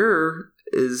his career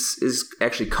is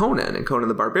actually Conan and Conan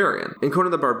the Barbarian. In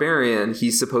Conan the Barbarian,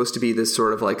 he's supposed to be this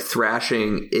sort of like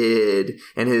thrashing id,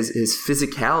 and his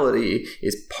physicality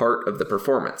is part of the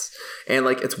performance. And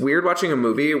like, it's weird watching a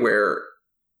movie where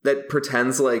that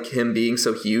pretends like him being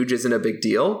so huge isn't a big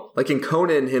deal. Like in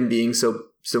Conan, him being so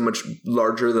much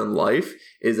larger than life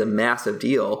is a massive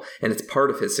deal, and it's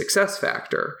part of his success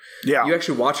factor. Yeah. You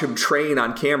actually watch him train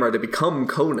on camera to become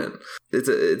Conan. It's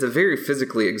a very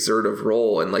physically exertive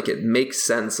role, and like it makes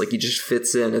sense. Like he just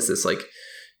fits in as this like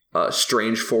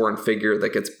strange foreign figure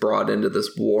that gets brought into this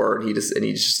war, and he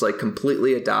just like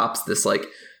completely adopts this like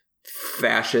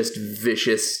fascist,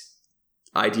 vicious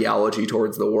ideology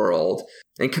towards the world.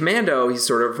 And Commando, he's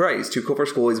sort of right. He's too cool for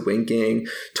school. He's winking.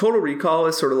 Total Recall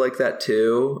is sort of like that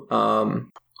too.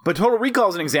 But Total Recall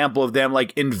is an example of them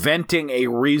like inventing a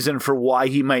reason for why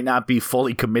he might not be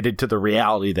fully committed to the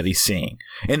reality that he's seeing,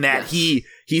 and that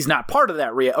he's not part of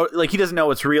that like he doesn't know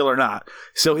it's real or not.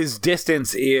 So his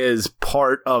distance is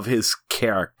part of his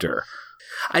character.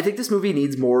 I think this movie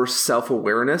needs more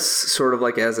self-awareness, sort of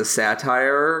like as a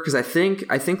satire, because I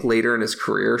think later in his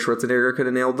career, Schwarzenegger could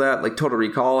have nailed that. Like Total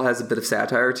Recall has a bit of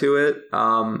satire to it.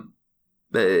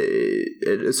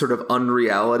 It's sort of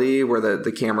unreality where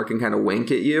the camera can kind of wink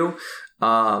at you.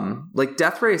 Like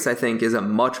Death Race, I think, is a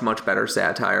much, much better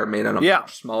satire made on a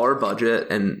much smaller budget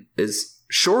and is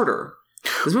shorter.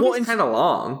 This movie is kind of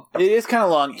long. It is kind of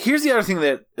long. Here's the other thing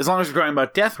that, as long as we're talking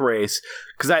about Death Race,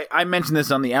 because I mentioned this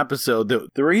on the episode,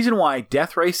 the reason why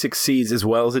Death Race succeeds as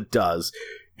well as it does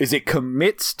is it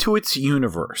commits to its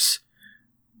universe.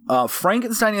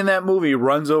 Frankenstein in that movie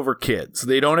runs over kids.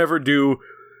 They don't ever do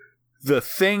the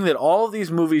thing that all of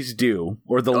these movies do,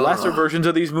 or the lesser versions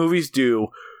of these movies do,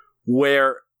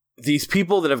 where these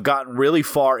people that have gotten really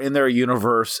far in their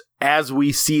universe, as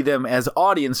we see them as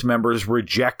audience members,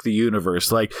 reject the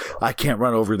universe. Like, I can't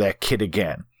run over that kid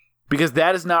again. Because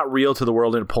that is not real to the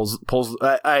world, and it pulls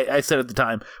I said at the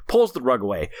time, pulls the rug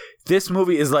away. This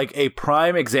movie is like a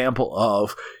prime example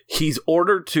of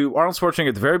Arnold Schwarzenegger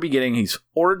at the very beginning, he's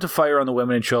ordered to fire on the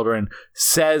women and children,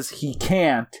 says he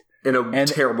can't, In a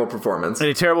terrible performance.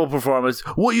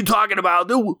 What are you talking about?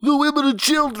 The women and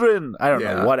children. I don't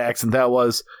know what accent that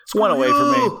was. It's one away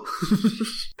from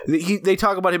me. They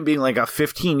talk about him being like a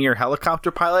 15-year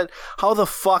helicopter pilot. How the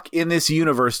fuck in this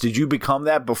universe did you become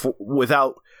that before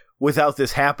without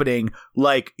this happening?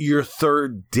 Like your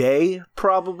third day,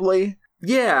 probably?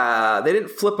 Yeah, they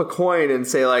didn't flip a coin and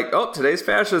say like, oh, today's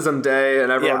fascism day,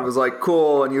 and everyone was like,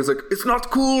 cool, and he was like, it's not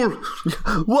cool.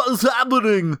 What is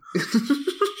happening?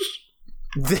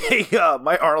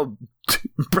 My Arnold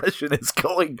impression is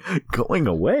going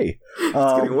away.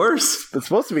 It's getting worse. It's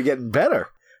supposed to be getting better.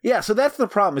 Yeah, so that's the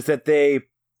problem, is that they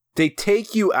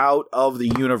take you out of the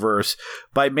universe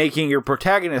by making your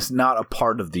protagonist not a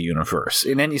part of the universe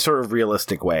in any sort of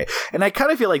realistic way. And I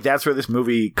kind of feel like that's where this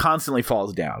movie constantly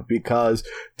falls down, because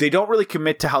they don't really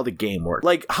commit to how the game works.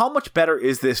 Like, how much better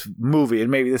is this movie, and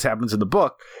maybe this happens in the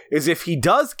book, is if he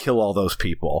does kill all those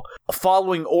people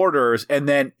following orders, and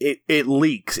then it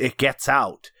leaks, it gets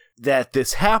out that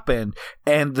this happened,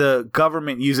 and the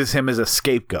government uses him as a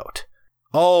scapegoat.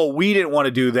 Oh, we didn't want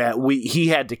to do that. He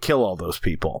had to kill all those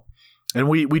people. And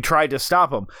we tried to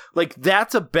stop him. Like,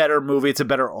 that's a better movie. It's a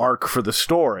better arc for the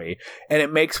story. And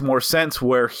it makes more sense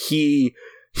where he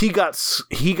got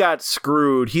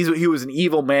screwed. He was an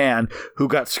evil man who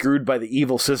got screwed by the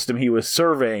evil system he was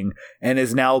serving, and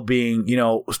is now being,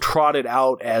 trotted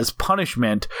out as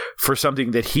punishment for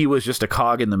something that he was just a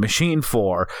cog in the machine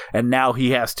for, and now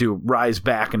he has to rise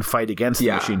back and fight against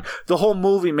the machine. The whole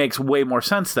movie makes way more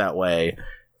sense that way.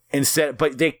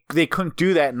 But they couldn't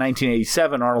do that in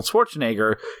 1987. Arnold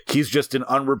Schwarzenegger, he's just an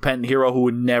unrepentant hero who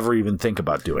would never even think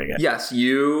about doing it. Yes,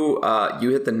 you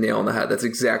hit the nail on the head. That's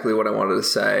exactly what I wanted to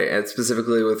say, and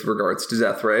specifically with regards to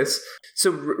Death Race.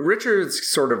 So Richard's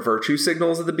sort of virtue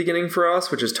signals at the beginning for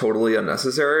us, which is totally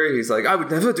unnecessary. He's like, I would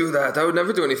never do that. I would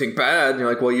never do anything bad. And you're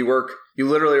like, well, you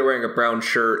literally are wearing a brown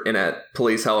shirt in a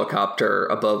police helicopter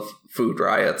above food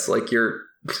riots. Like, you're...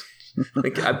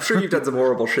 like, I'm sure you've done some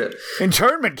horrible shit.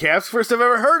 Internment camps, first I've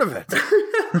ever heard of it.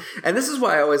 And this is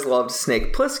why I always loved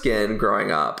Snake Plissken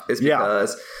growing up, is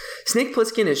because Snake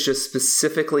Plissken is just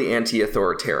specifically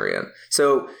anti-authoritarian.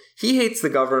 So he hates the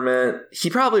government. He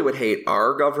probably would hate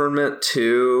our government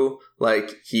too.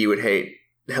 Like, he would hate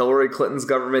Hillary Clinton's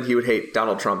government. He would hate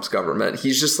Donald Trump's government.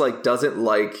 He's just like, doesn't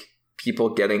like people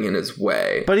getting in his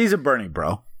way. But he's a Bernie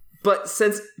bro. But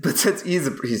since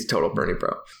he's total Bernie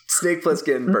bro. Snake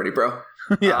Plissken, Bernie bro.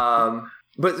 Yeah.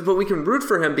 But we can root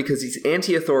for him because he's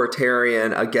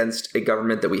anti-authoritarian against a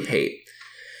government that we hate.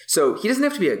 So he doesn't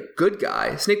have to be a good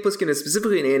guy. Snake Plissken is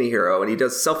specifically an anti-hero, and he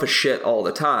does selfish shit all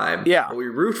the time. Yeah. But we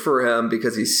root for him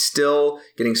because he's still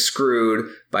getting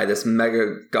screwed by this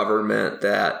mega government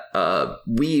that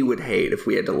we would hate if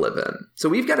we had to live in. So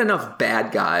we've got enough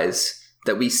bad guys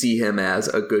that we see him as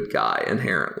a good guy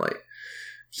inherently.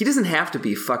 He doesn't have to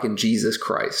be fucking Jesus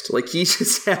Christ. Like, he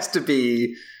just has to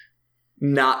be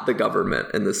not the government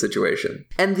in this situation.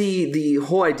 And the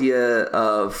whole idea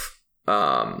of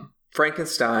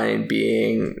Frankenstein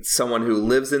being someone who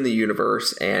lives in the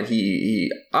universe and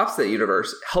he opts that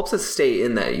universe helps us stay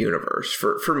in that universe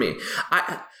for me.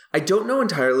 I don't know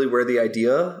entirely where the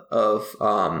idea of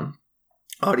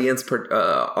audience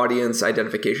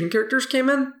identification characters came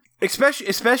in.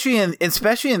 Especially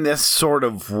in this sort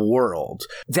of world,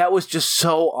 that was just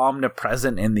so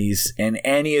omnipresent in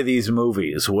any of these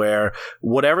movies, where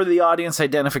whatever the audience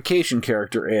identification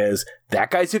character is,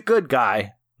 that guy's a good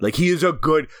guy. Like, he's a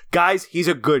good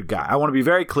guy. I want to be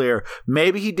very clear.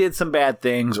 Maybe he did some bad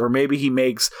things, or maybe he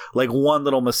makes like one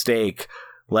little mistake.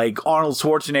 Like Arnold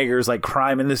Schwarzenegger's like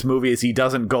crime in this movie is he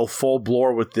doesn't go full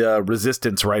bore with the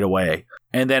resistance right away.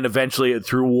 And then eventually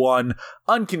through one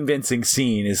unconvincing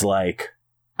scene is like,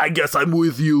 I guess I'm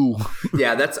with you.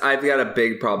 Yeah, I've got a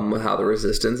big problem with how the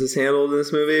resistance is handled in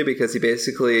this movie, because he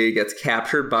basically gets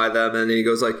captured by them and he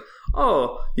goes like,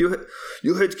 oh,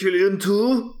 you hate Killian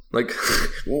too? Like,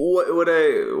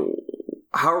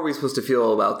 how are we supposed to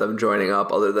feel about them joining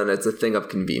up other than it's a thing of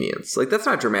convenience? Like, that's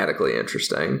not dramatically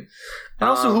interesting. And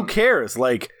also, who cares?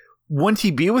 Like, wouldn't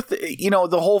he be with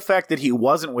the whole fact that he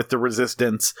wasn't with the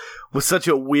resistance was such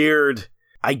a weird,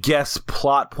 I guess,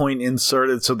 plot point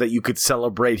inserted so that you could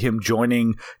celebrate him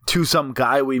joining to some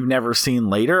guy we've never seen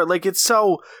later. Like, it's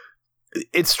structured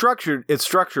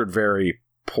very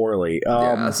poorly.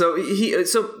 So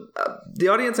the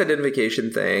audience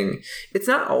identification thing, it's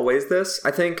not always this.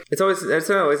 I think it's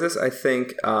not always this. I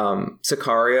think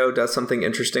Sicario does something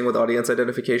interesting with audience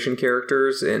identification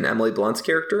characters in Emily Blunt's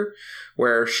character,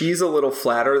 where she's a little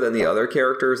flatter than the other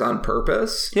characters on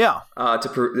purpose. Yeah.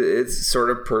 It's sort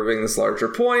of proving this larger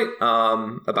point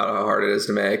about how hard it is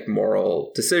to make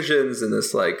moral decisions in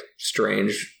this like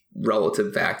strange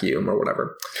relative vacuum or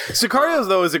whatever. Sicario,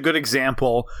 though, is a good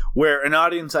example where an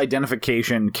audience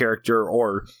identification character,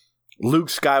 or Luke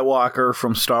Skywalker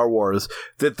from Star Wars,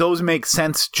 that those make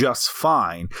sense just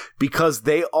fine because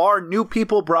they are new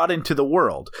people brought into the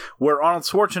world, where Arnold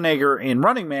Schwarzenegger in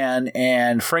Running Man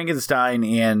and Frankenstein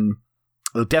in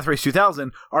Death Race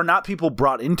 2000 are not people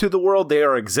brought into the world. They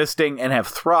are existing and have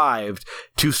thrived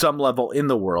to some level in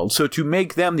the world. So to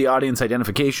make them the audience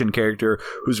identification character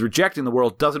who's rejecting the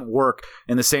world doesn't work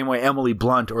in the same way Emily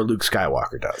Blunt or Luke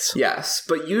Skywalker does. Yes,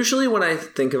 but usually when I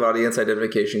think of audience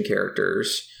identification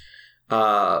characters,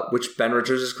 which Ben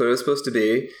Richards is clearly supposed to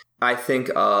be, I think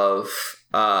of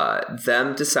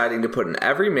them deciding to put an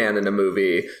everyman in a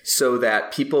movie so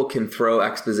that people can throw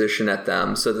exposition at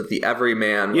them, so that the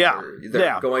everyman,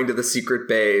 they're going to the secret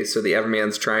base, or the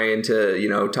everyman's trying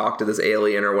to, talk to this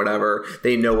alien or whatever,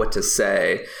 they know what to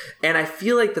say. And I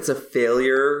feel like that's a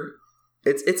failure.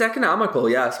 It's economical,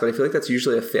 yes, but I feel like that's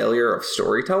usually a failure of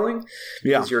storytelling,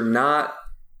 because you're not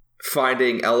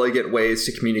finding elegant ways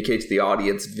to communicate to the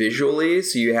audience visually,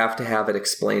 so you have to have it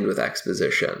explained with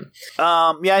exposition.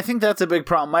 I think that's a big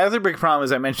problem. My other big problem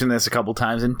is, I mentioned this a couple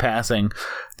times in passing,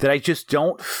 that I just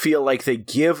don't feel like they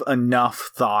give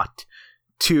enough thought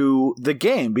to the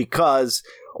game, because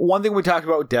one thing we talked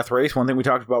about with Death Race, one thing we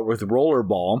talked about with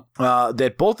Rollerball,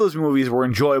 that both those movies were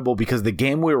enjoyable because the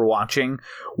game we were watching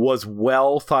was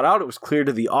well thought out. It was clear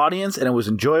to the audience and it was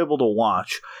enjoyable to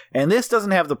watch. And this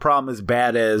doesn't have the problem as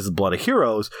bad as Blood of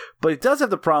Heroes, but it does have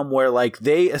the problem where like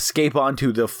they escape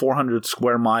onto the 400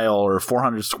 square mile or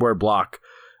 400 square block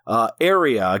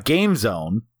area, game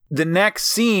zone. The next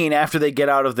scene after they get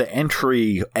out of the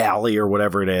entry alley or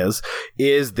whatever it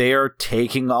is they're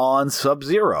taking on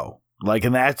Sub-Zero. Like,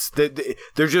 and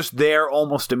they're just there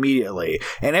almost immediately.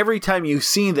 And every time you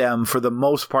see them, for the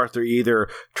most part, they're either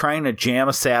trying to jam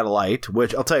a satellite,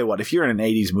 which I'll tell you what, if you're in an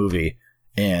 80s movie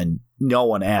and no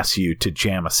one asks you to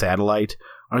jam a satellite,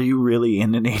 are you really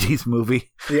in an 80s movie?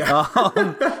 Yeah.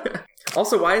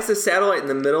 Also, why is the satellite in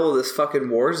the middle of this fucking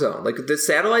war zone? Like, the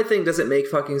satellite thing doesn't make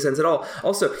fucking sense at all.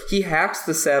 Also, he hacks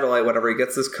the satellite whenever he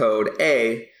gets this code.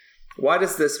 A, why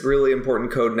does this really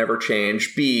important code never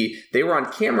change? B, they were on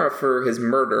camera for his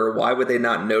murder. Why would they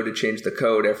not know to change the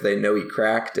code if they know he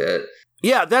cracked it?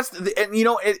 Yeah,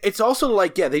 it's also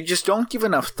like, they just don't give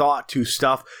enough thought to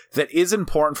stuff that is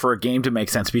important for a game to make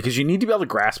sense, because you need to be able to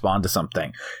grasp onto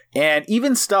something. And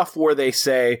even stuff where they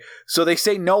say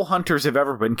no hunters have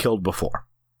ever been killed before.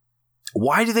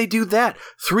 Why do they do that?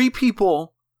 3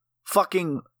 people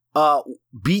fucking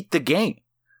beat the game.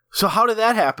 So how did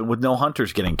that happen with no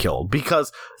hunters getting killed?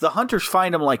 Because the hunters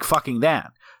find them like fucking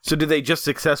that. So did they just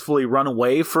successfully run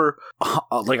away for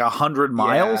like 100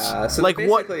 miles? Yeah, so like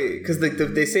what? Because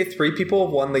they say 3 people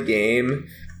have won the game,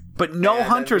 but no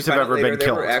hunters have ever been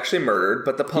killed. They were actually murdered.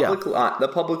 But the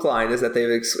public line is that they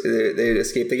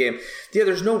escaped the game. Yeah,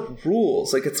 there's no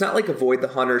rules. Like, it's not like avoid the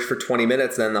hunters for 20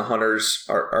 minutes, then the hunters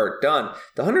are done.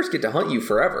 The hunters get to hunt you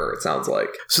forever, it sounds like.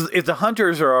 So if the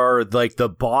hunters are like the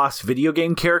boss video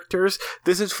game characters,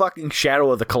 this is fucking Shadow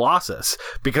of the Colossus,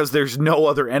 because there's no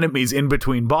other enemies in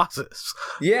between bosses.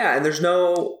 Yeah, and there's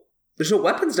no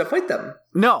weapons to fight them.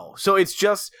 No, so it's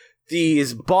just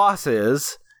these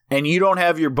bosses, and you don't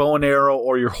have your bow and arrow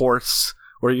or your horse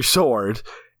or your sword,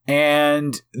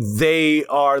 and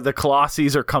the Colossi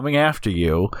are coming after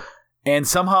you. And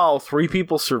somehow 3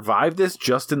 people survived this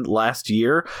just in the last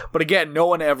year. But again, no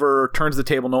one ever turns the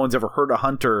table. No one's ever hurt a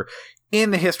hunter in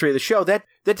the history of the show. That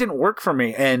didn't work for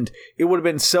me. And it would have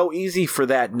been so easy for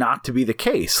that not to be the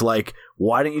case. Like,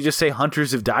 why didn't you just say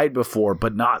hunters have died before,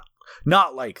 but not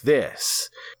like this?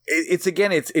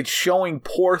 It's showing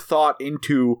poor thought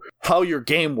into how your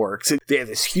game works. They have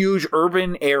this huge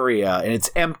urban area and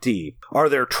it's empty. Are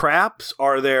there traps?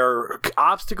 Are there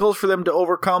obstacles for them to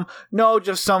overcome? No,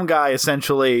 just some guy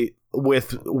essentially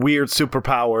with weird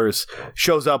superpowers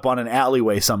shows up on an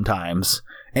alleyway sometimes.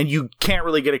 And you can't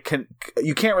really get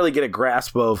a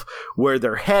grasp of where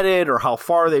they're headed or how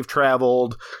far they've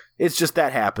traveled. It's just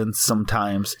that happens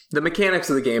sometimes. The mechanics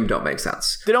of the game don't make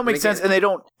sense. They don't make sense, and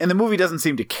the movie doesn't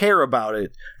seem to care about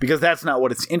it because that's not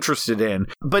what it's interested in.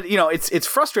 But, it's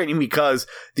frustrating because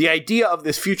the idea of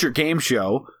this future game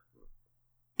show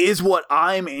is what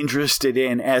I'm interested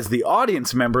in as the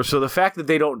audience member. So the fact that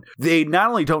they not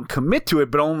only don't commit to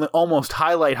it, but almost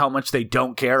highlight how much they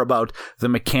don't care about the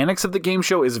mechanics of the game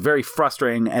show is very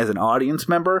frustrating as an audience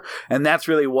member. And that's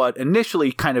really what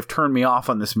initially kind of turned me off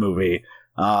on this movie.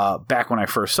 Back when I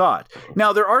first saw it.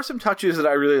 Now, there are some touches that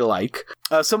I really like.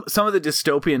 Some of the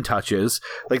dystopian touches,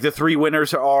 like the 3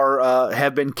 winners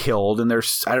have been killed, and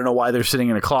I don't know why they're sitting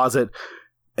in a closet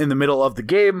in the middle of the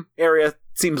game area.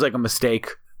 Seems like a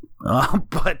mistake,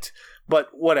 but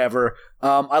whatever.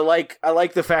 I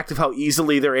like the fact of how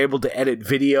easily they're able to edit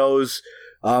videos.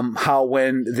 How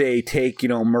when they take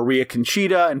Maria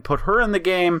Conchita and put her in the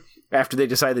game, after they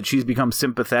decide that she's become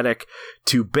sympathetic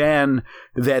to Ben,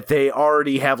 that they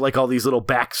already have like all these little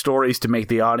backstories to make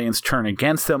the audience turn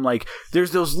against them. Like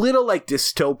there's those little like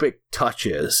dystopic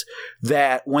touches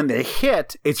that when they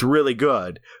hit, it's really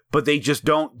good, but they just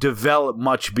don't develop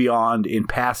much beyond in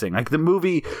passing. Like the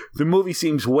movie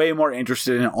seems way more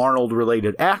interested in Arnold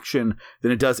related action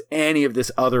than it does any of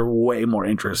this other way more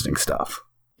interesting stuff.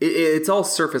 It's all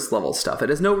surface level stuff. It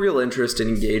has no real interest in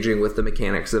engaging with the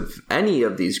mechanics of any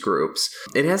of these groups.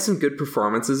 It has some good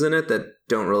performances in it that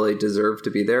don't really deserve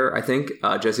to be there. I think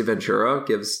Jesse Ventura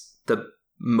gives the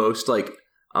most like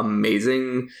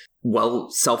amazing,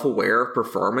 self-aware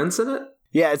performance in it.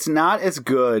 Yeah, it's not as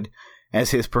good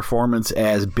as his performance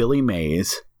as Billy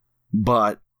Mays,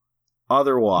 but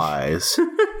otherwise...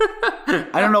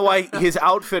 I don't know why his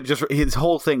outfit, his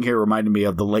whole thing here reminded me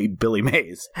of the late Billy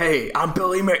Mays. Hey, I'm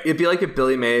Billy Mays. It'd be like if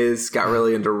Billy Mays got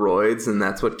really into roids and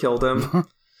that's what killed him.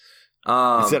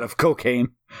 Instead of cocaine.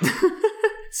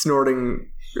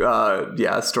 Snorting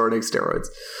steroids.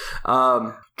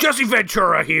 Jesse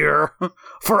Ventura here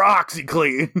for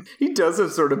OxyClean. He does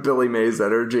have sort of Billy Mays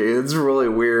energy. It's really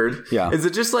weird. Yeah. Is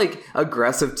it just like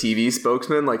aggressive TV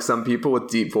spokesman? Like some people with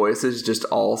deep voices just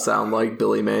all sound like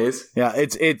Billy Mays? Yeah,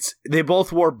 it's they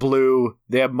both wore blue,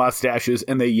 they have mustaches,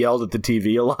 and they yelled at the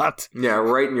TV a lot. Yeah,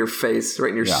 right in your face.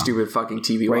 Right in your stupid fucking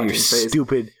TV right watching in your face.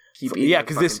 Stupid. Keep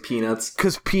eating fucking peanuts.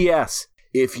 Because P.S.,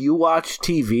 if you watch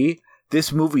TV...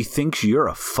 this movie thinks you're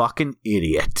a fucking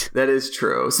idiot. That is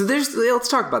true. So let's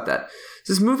talk about that.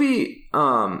 This movie,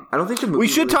 I don't think the movie... We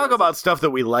should talk about stuff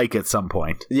that we like at some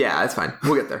point. Yeah, that's fine.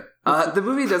 We'll get there. The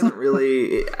movie doesn't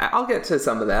really... I'll get to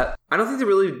some of that. I don't think the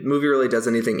movie really does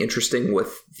anything interesting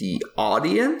with the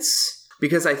audience.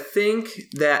 Because I think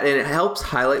that, and it helps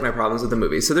highlight my problems with the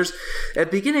movie. So at the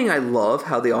beginning, I love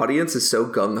how the audience is so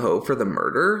gung-ho for the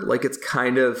murder. Like, it's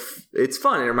fun.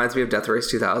 It reminds me of Death Race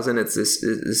 2000. It's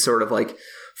this sort of like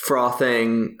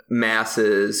frothing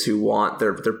masses who want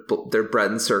their bread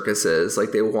and circuses.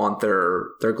 Like, they want their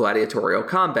gladiatorial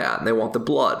combat, and they want the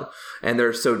blood. And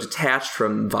they're so detached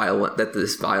from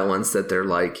this violence that they're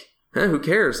like, who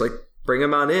cares? Like, bring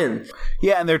them on in.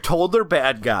 Yeah, and they're told they're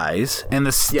bad guys, and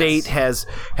the state has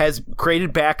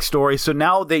created backstory, so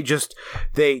now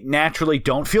they naturally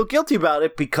don't feel guilty about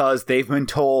it because they've been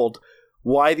told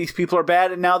why these people are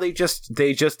bad, and now they just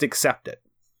accept it.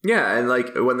 Yeah, and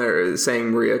like when they're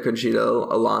saying Maria Conchita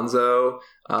Alonso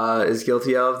is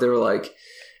guilty of, they were like,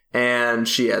 and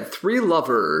she had 3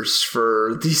 lovers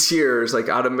for these years, like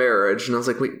out of marriage, and I was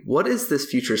like, wait, what is this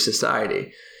future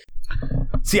society?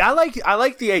 See, I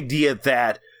like the idea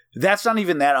that that's not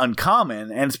even that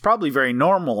uncommon, and it's probably very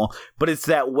normal, but it's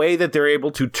that way that they're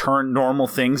able to turn normal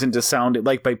things into sound,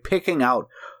 like by picking out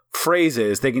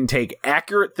phrases, they can take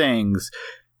accurate things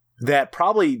that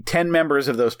probably 10 members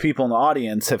of those people in the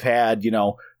audience have had,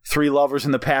 3 lovers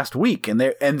in the past week, and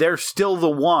they're still the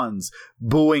ones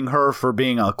booing her for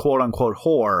being a quote-unquote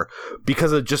whore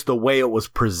because of just the way it was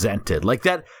presented. Like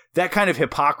that kind of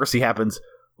hypocrisy happens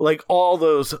like all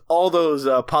those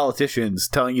politicians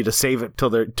telling you to save it till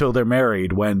they're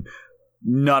married when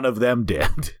none of them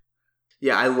did.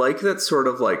 Yeah, I like that sort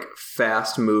of like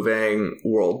fast moving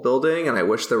world building, and I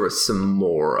wish there was some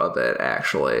more of it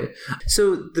actually.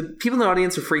 So the people in the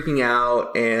audience are freaking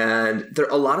out, and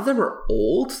a lot of them are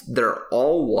old. They're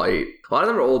all white. A lot of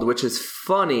them are old, which is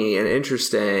funny and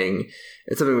interesting.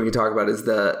 It's something we can talk about is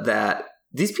that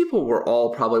these people were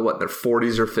all probably in their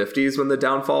 40s or 50s when the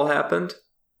downfall happened.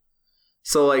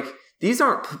 So like these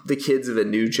aren't the kids of a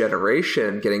new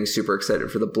generation getting super excited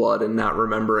for the blood and not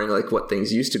remembering like what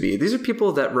things used to be. These are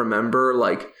people that remember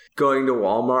like going to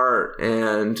Walmart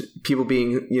and people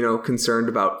being, concerned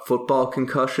about football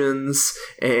concussions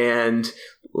and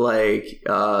like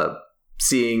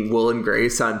seeing Will and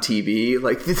Grace on TV.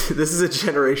 Like this is a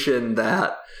generation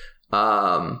that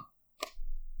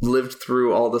lived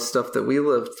through all the stuff that we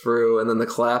lived through, and then the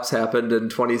collapse happened in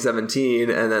 2017,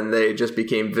 and then they just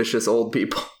became vicious old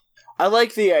people. I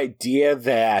like the idea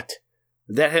that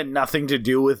had nothing to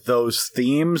do with those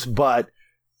themes, but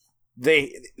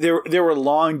there were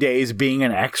long days being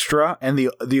an extra, and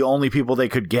the only people they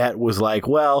could get was like,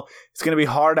 well, it's going to be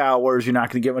hard hours. You're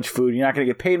not going to get much food. You're not going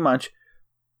to get paid much.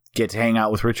 Get to hang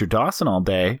out with Richard Dawson all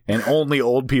day, and only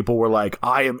old people were like,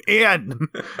 I am in.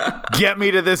 Get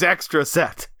me to this extra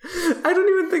set. I don't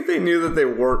even think they knew that they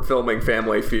weren't filming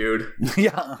Family Feud.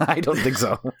 Yeah, I don't think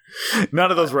so.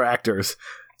 None of those were actors.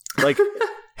 Like,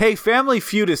 hey, Family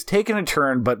Feud is taking a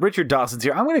turn, but Richard Dawson's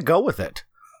here. I'm going to go with it.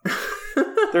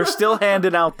 They're still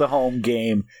handing out the home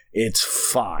game. It's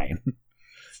fine.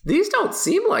 These don't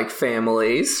seem like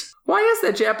families. Why is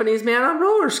that Japanese man on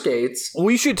roller skates?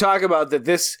 We should talk about that.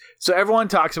 So everyone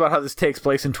talks about how this takes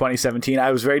place in 2017.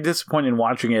 I was very disappointed in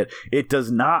watching it. It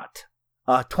does not.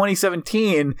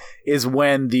 2017 is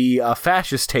when the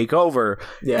fascists take over,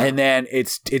 and then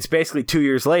it's basically 2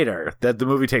 years later that the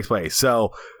movie takes place.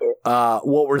 So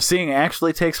what we're seeing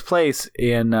actually takes place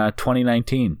in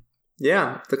 2019.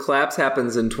 Yeah, the collapse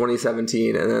happens in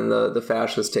 2017, and then the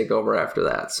fascists take over after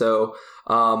that. So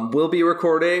we'll be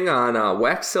recording on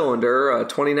Wax Cylinder, a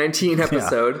 2019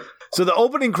 episode. Yeah. So the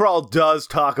opening crawl does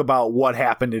talk about what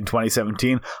happened in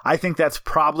 2017. I think that's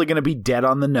probably going to be dead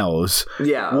on the nose.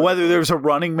 Yeah. Whether there's a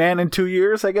Running Man in 2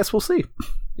 years, I guess we'll see.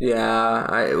 Yeah,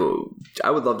 I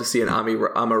would love to see an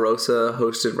Omarosa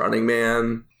hosted Running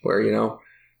Man where,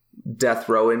 death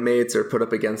row inmates are put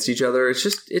up against each other. It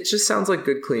just sounds like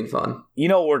good, clean fun. You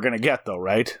know what we're going to get, though,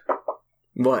 right?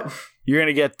 What? You're going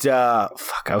to get, I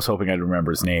was hoping I'd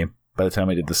remember his name by the time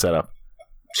I did the setup.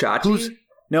 Chachi?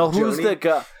 Who's the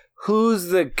guy? Who's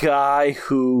the guy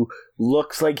who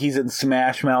looks like he's in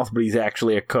Smash Mouth, but he's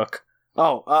actually a cook?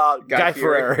 Oh, Guy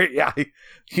Fieri. Yeah,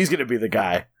 he's going to be the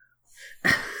guy.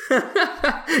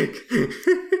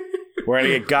 We're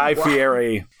going to get Guy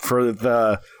Fieri for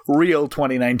the real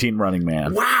 2019 Running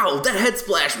Man. Wow, that head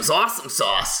splash was awesome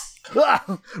sauce.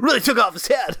 Really took off his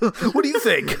head. What do you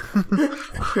think?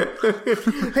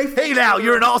 Hey now,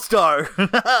 you're an all-star.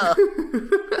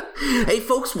 Hey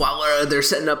folks, while they're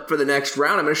setting up for the next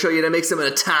round, I'm going to show you how to make some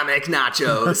atomic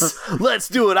nachos. Let's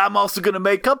do it. I'm also going to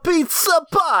make a pizza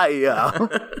pie.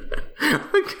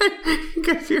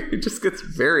 Guy Fieri just gets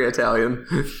very Italian.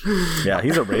 Yeah,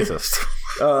 he's a racist.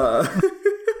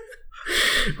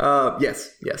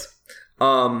 Yes.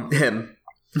 Him.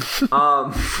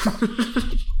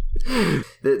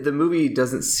 The movie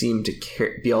doesn't seem to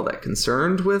be all that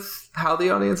concerned with how the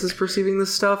audience is perceiving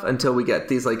this stuff until we get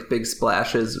these like big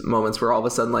splashes moments where all of a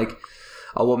sudden like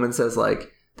a woman says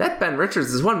like, that Ben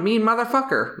Richards is one mean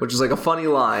motherfucker, which is like a funny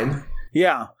line.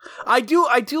 Yeah, I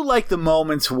do like the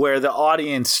moments where the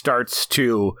audience starts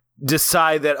to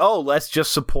decide that, let's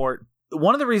just support.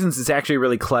 One of the reasons it's actually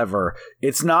really clever,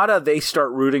 it's not they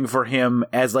start rooting for him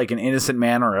as like an innocent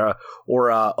man or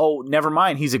never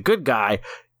mind, he's a good guy.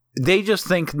 They just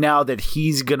think now that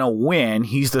he's going to win,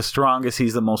 he's the strongest,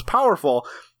 he's the most powerful,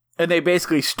 and they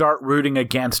basically start rooting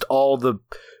against all the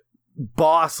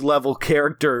boss level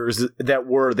characters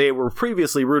that they were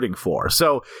previously rooting for.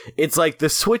 So it's like the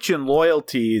switch in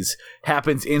loyalties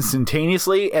happens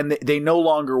instantaneously, and they no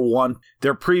longer want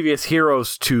their previous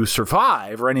heroes to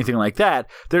survive or anything like that.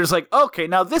 They're just like, okay,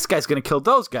 now this guy's going to kill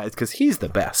those guys because he's the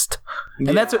best.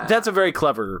 And that's a very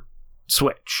clever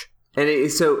switch. And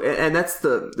there's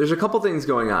a couple things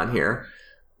going on here.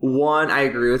 One, I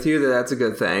agree with you that that's a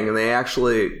good thing, and they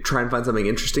actually try and find something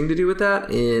interesting to do with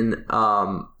that in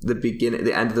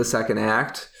the end of the second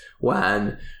act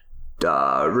when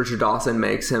Richard Dawson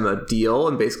makes him a deal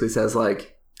and basically says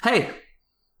like, hey,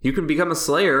 you can become a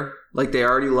Slayer. Like, they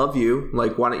already love you.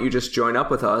 Like, why don't you just join up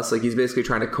with us? Like, he's basically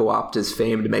trying to co-opt his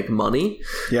fame to make money.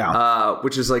 Yeah.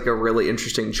 Which is like a really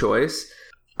interesting choice.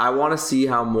 I want to see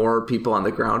how more people on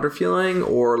the ground are feeling,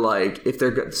 or like if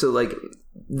they're so like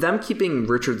them keeping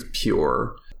Richards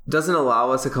pure doesn't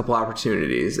allow us a couple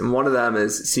opportunities, and one of them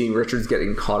is seeing Richards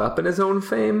getting caught up in his own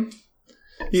fame.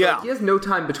 So, like, he has no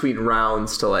time between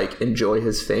rounds to like enjoy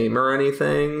his fame or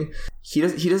anything. He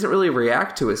doesn't really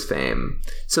react to his fame,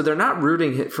 so they're not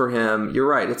rooting for him. You're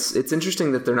right. It's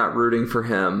interesting that they're not rooting for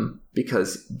him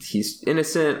because he's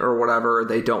innocent or whatever.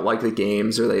 They don't like the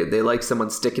games, or they like someone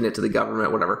sticking it to the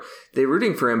government, whatever. They're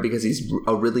rooting for him because he's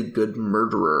a really good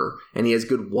murderer and he has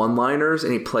good one-liners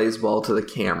and he plays well to the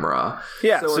camera.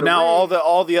 Yeah. So now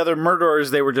all the other murderers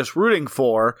they were just rooting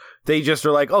for, they just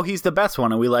are like, oh, he's the best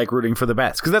one, and we like rooting for the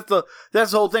best, because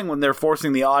that's the whole thing when they're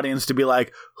forcing the audience to be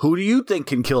like, who do you think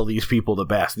can kill these people the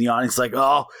best? And the audience is like,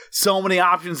 oh, so many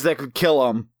options that could kill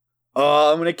him.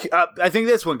 I think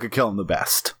this one could kill him the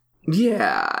best.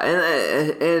 Yeah,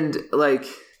 and like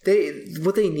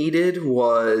what they needed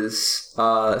was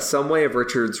some way of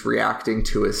Richards reacting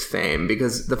to his fame,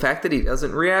 because the fact that he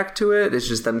doesn't react to it is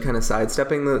just them kind of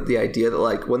sidestepping the idea that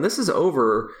like when this is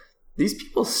over, these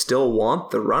people still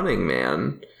want the Running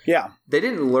Man. Yeah, they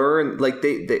didn't learn, like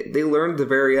they learned at the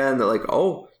very end that like,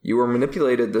 oh, you were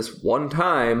manipulated this one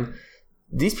time.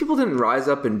 These people didn't rise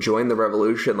up and join the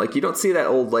revolution. Like, you don't see that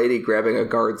old lady grabbing a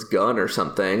guard's gun or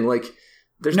something. Like,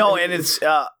 there's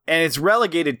it's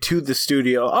relegated to the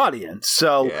studio audience.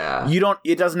 So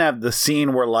it doesn't have the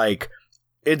scene where like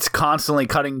it's constantly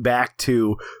cutting back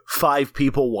to 5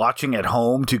 people watching at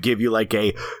home to give you like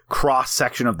a cross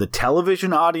section of the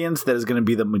television audience that is going to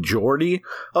be the majority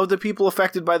of the people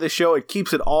affected by the show. It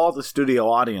keeps it all the studio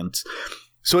audience.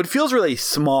 So it feels really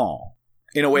small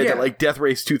in a way that like Death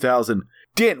Race 2000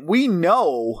 didn't. We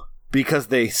know, because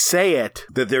they say it,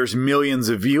 that there's millions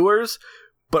of viewers,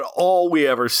 but all we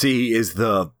ever see is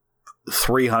the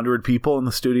 300 people in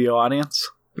the studio audience.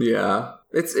 Yeah.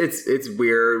 It's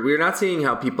weird. We're not seeing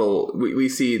how people we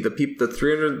see the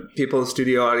 300 people in the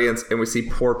studio audience, and we see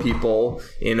poor people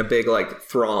in a big like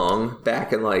throng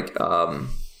back in like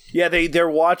yeah, they're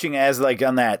watching as like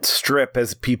on that strip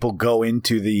as people go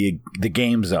into the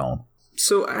game zone.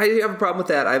 So I have a problem with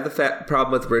that. I have the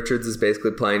problem with Richards is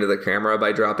basically playing to the camera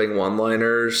by dropping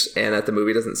one-liners, and that the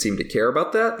movie doesn't seem to care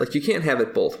about that. Like, you can't have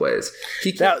it both ways.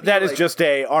 That is just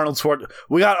a Arnold Schwarzenegger.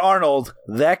 We got Arnold.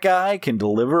 That guy can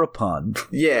deliver a pun.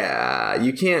 Yeah,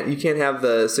 you can't have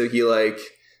the. So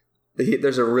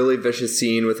there's a really vicious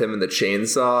scene with him in the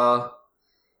chainsaw,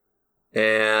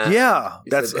 and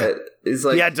he's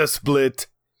like, he had to split.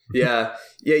 Yeah,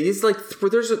 he's like,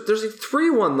 there's like 3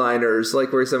 one-liners,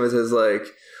 like where someone says like,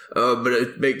 "Oh,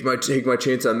 but take my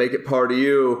chainsaw, make it part of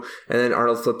you," and then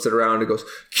Arnold flips it around and goes,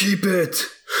 "Keep it."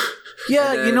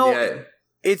 Yeah, then,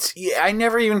 I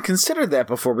never even considered that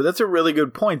before, but that's a really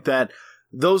good point. That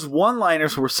those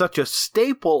one-liners were such a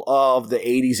staple of the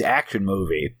 80s action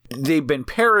movie. They've been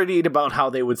parodied about how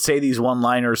they would say these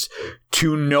one-liners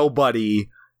to nobody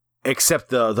except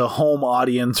the home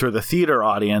audience or the theater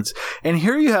audience. And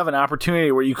here you have an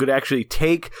opportunity where you could actually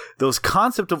take those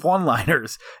concept of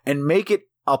one-liners and make it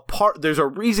a part. There's a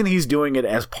reason he's doing it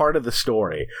as part of the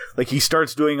story. Like, he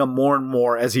starts doing them more and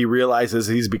more as he realizes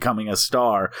he's becoming a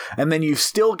star. And then you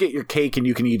still get your cake and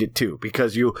you can eat it too,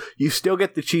 because you still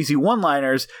get the cheesy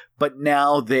one-liners, but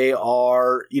now they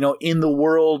are, in the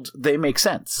world, they make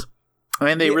sense.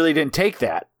 And they really didn't take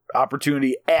that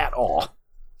opportunity at all.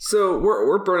 So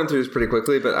we're burning through this pretty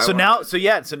quickly, but now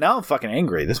I'm fucking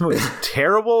angry. This movie is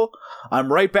terrible.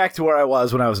 I'm right back to where I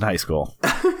was when I was in high school,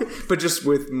 but just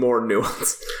with more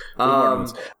nuance.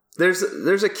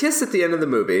 There's a kiss at the end of the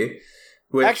movie.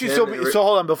 Actually, so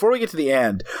hold on. Before we get to the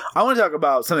end, I want to talk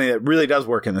about something that really does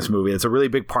work in this movie. It's a really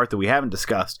big part that we haven't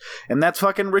discussed, and that's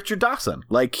fucking Richard Dawson.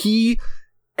 Like, he's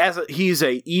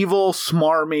a evil,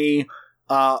 smarmy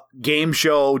game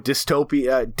show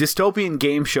dystopian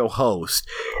game show host,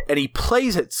 and he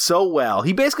plays it so well.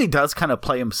 He basically does kind of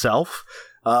play himself,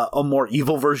 a more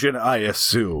evil version, I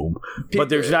assume, but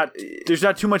there's not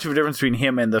too much of a difference between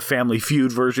him and the Family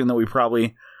Feud version that we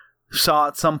probably saw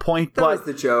at some point. That was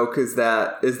the joke, is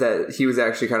that he was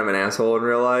actually kind of an asshole in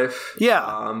real life.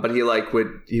 Yeah, but he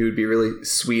would be really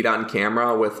sweet on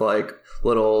camera with like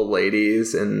little old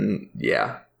ladies, and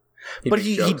yeah. But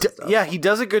he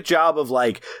does a good job of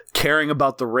like caring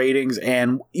about the ratings,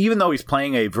 and even though he's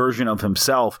playing a version of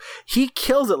himself, he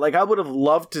kills it. Like, I would have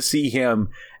loved to see him.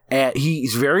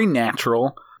 He's very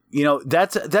natural.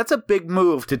 That's a big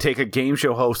move to take a game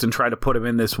show host and try to put him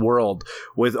in this world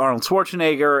with Arnold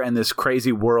Schwarzenegger and this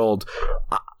crazy world.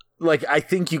 Like, I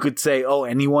think you could say, oh,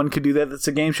 anyone could do that. That's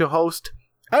a game show host.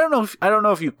 I don't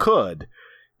know if you could.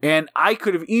 And I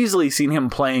could have easily seen him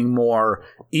playing more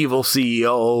evil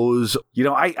CEOs. You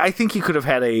know, I think he could have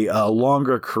had a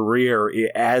longer career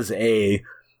as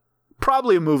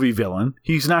probably a movie villain.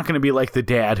 He's not going to be like the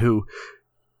dad who,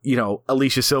 you know,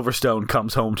 Alicia Silverstone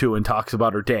comes home to and talks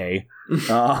about her day.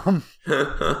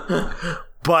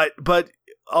 But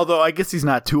although I guess he's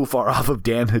not too far off of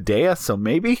Dan Hedaya, so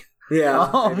maybe.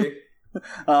 Yeah, maybe.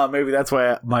 Maybe that's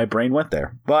why my brain went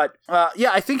there. But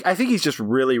yeah, I think he's just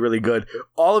really, really good.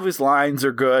 All of his lines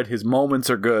are good. His moments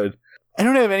are good. I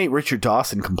don't have any Richard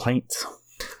Dawson complaints.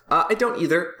 I don't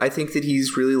either. I think that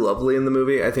he's really lovely in the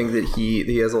movie. I think that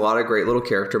he has a lot of great little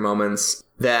character moments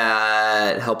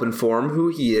that help inform who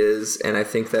he is. And I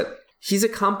think that he's a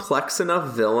complex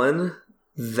enough villain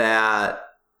and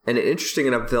an interesting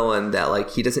enough villain that,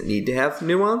 like, he doesn't need to have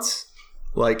nuance.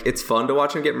 Like, it's fun to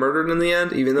watch him get murdered in the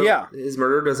end, even though his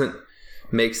murder doesn't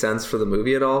make sense for the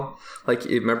movie at all. Like,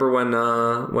 you remember when in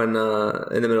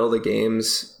the middle of the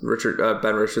games,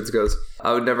 Ben Richards goes,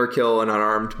 "I would never kill an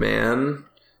unarmed man,"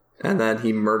 and then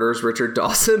he murders Richard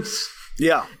Dawson.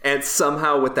 Yeah. And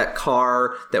somehow with that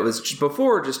car that was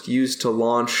before just used to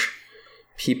launch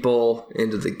people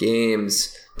into the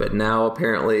games, but now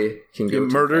apparently can go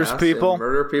murders people.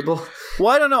 Murder people. Well,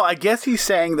 I don't know. I guess he's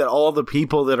saying that all the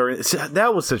people that are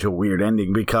that was such a weird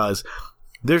ending because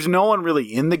there's no one really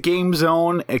in the game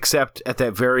zone except at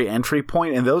that very entry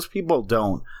point, and those people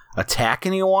don't attack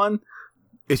anyone.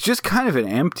 It's just kind of an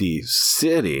empty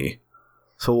city.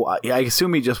 So I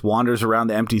assume he just wanders around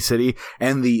the empty city,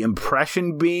 and the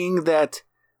impression being that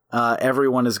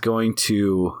everyone is going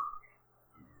to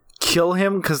kill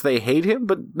him because they hate him,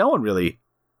 but no one really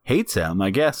hates him,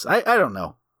 I guess. I don't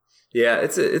know. Yeah,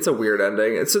 it's a weird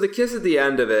ending. And so the kiss at the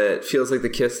end of it feels like the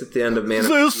kiss at the end of Man of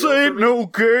Steel. This ain't no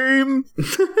game.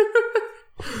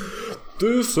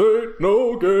 This ain't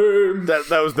no game.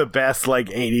 That was the best, like,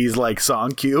 80s, like,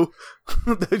 song cue.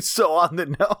 That's so on the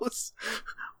nose.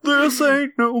 This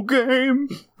ain't no game.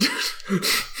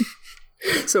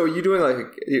 So are you doing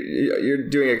you're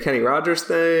doing a Kenny Rogers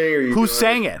thing? Or who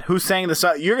sang it? Who sang the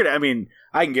song? You're gonna. I mean,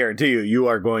 I can guarantee you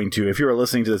are going to. If you are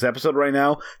listening to this episode right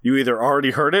now, you either already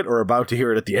heard it or about to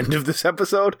hear it at the end of this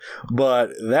episode.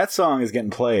 But that song is getting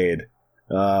played.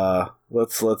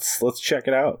 Let's check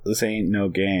it out. This ain't no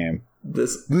game.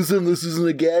 This isn't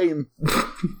a game.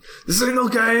 This ain't no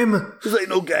game. This ain't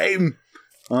no game.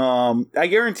 I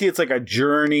guarantee it's like a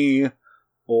Journey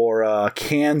or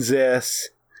Kansas.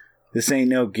 This ain't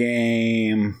no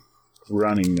game.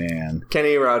 Running Man.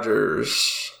 Kenny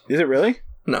Rogers. Is it really?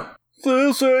 No.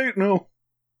 This ain't no.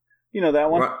 You know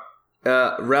that one?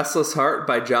 Restless Heart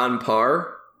by John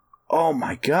Parr. Oh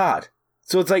my god.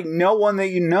 So it's like no one that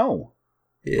you know.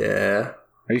 Yeah.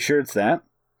 Are you sure it's that?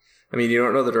 I mean, you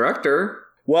don't know the director.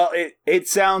 Well, it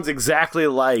sounds exactly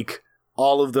like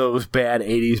all of those bad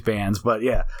 80s bands, but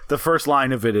yeah, the first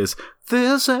line of it is,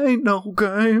 "This ain't no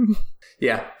game."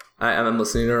 Yeah. I'm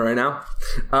listening to it right now.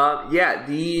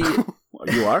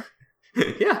 You are?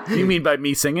 Yeah. You mean by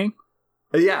me singing?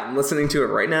 Yeah, I'm listening to it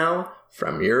right now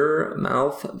from your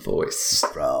mouth voice.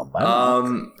 From my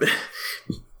mouth.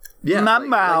 Yeah, my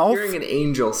mouth. Like hearing an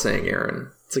angel sing,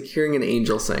 Aaron. It's like hearing an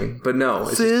angel sing. But no,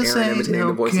 it's just Aaron imitating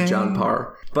the voice of John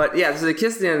Parr. But yeah, so the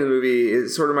kiss at the end of the movie, it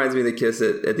sort of reminds me of the kiss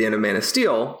at the end of Man of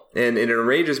Steel. And it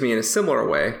enrages me in a similar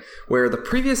way, where the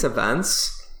previous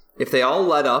events, if they all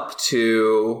led up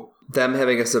to them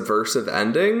having a subversive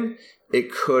ending,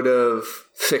 it could have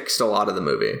fixed a lot of the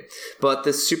movie. But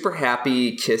this super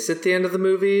happy kiss at the end of the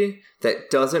movie that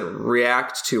doesn't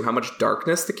react to how much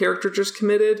darkness the character just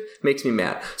committed makes me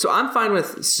mad. So I'm fine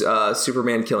with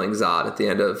Superman killing Zod at the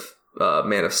end of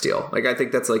Man of Steel. Like, I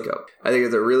think that's I think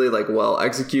it's a really well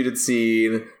executed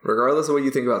scene. Regardless of what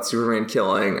you think about Superman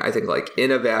killing, I think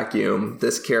in a vacuum,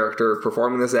 this character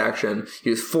performing this action, he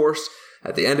was forced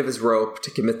at the end of his rope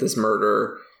to commit this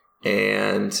murder.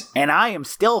 And I am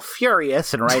still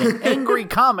furious and writing angry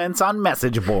comments on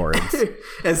message boards.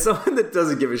 As someone that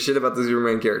doesn't give a shit about the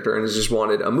Superman character and has just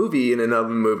wanted a movie in another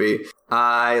movie,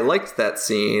 I liked that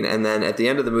scene. And then at the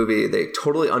end of the movie, they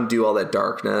totally undo all that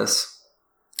darkness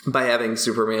by having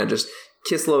Superman just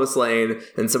kiss Lois Lane,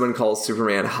 and someone calls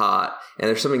Superman hot. And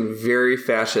there's something very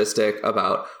fascistic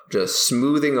about just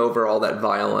smoothing over all that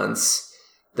violence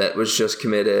that was just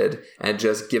committed and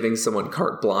just giving someone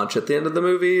carte blanche at the end of the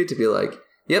movie to be like,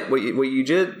 yep, what you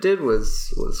did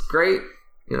was great.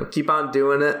 Keep on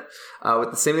doing it.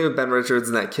 With the same thing with Ben Richards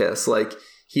and that kiss.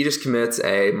 He just commits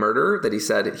a murder that he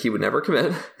said he would never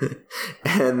commit.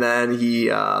 And then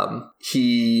he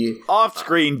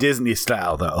off-screen Disney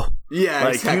style, though. Yeah,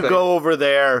 exactly. You go over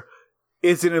there,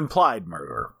 it's an implied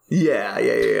murder. Yeah.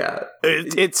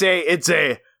 It's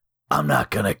a I'm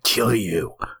not gonna kill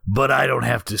you, but I don't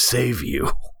have to save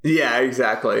you. Yeah,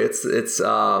 exactly. It's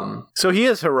So he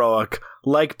is heroic,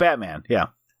 like Batman. Yeah.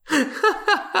 Did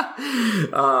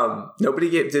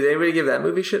anybody give that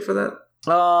movie shit for that?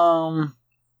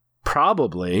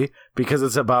 Probably because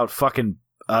it's about fucking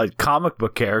a comic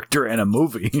book character in a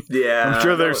movie. Yeah, I'm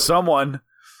sure there's someone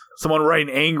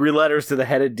writing angry letters to the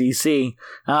head of DC.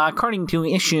 According to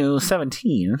issue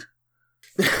 17.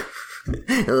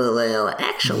 Well,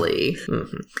 actually,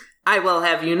 I will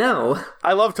have you know.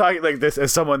 I love talking like this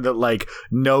as someone that like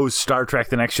knows Star Trek: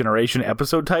 The Next Generation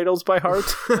episode titles by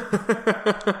heart.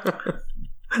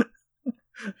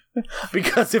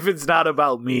 Because if it's not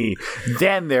about me,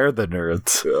 then they're the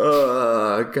nerds.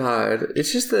 Oh, God.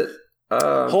 It's just that...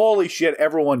 Holy shit,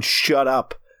 everyone shut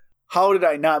up. How did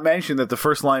I not mention that the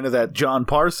first line of that John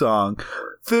Parr song,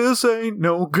 "This ain't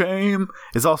no game,"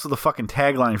 is also the fucking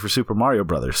tagline for Super Mario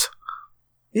Brothers?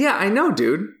 Yeah, I know,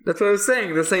 dude. That's what I was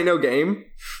saying. This ain't no game.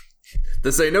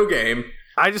 This ain't no game.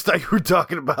 I just thought you were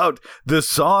talking about the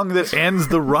song that ends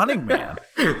the Running Man.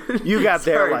 You got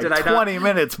there Sorry, like 20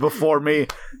 minutes before me.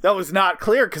 That was not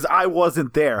clear because I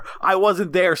wasn't there.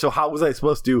 So how was I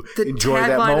supposed to enjoy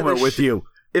that moment with you?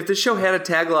 If the show had a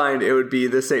tagline, it would be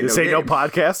 "This ain't no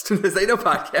podcast." This ain't no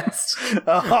podcast.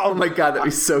 Oh my God, that'd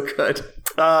be so good.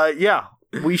 Yeah,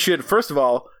 we should, first of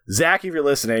all, Zach, if you're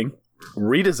listening,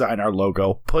 redesign our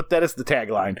logo. Put that as the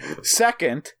tagline.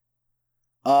 Second...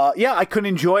 yeah, I couldn't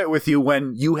enjoy it with you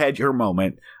when you had your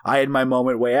moment. I had my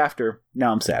moment way after.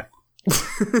 Now I'm sad.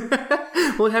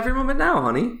 Well, have your moment now,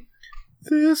 honey.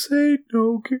 This ain't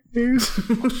no game.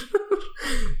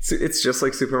 It's just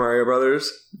like Super Mario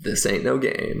Brothers. This ain't no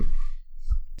game.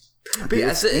 But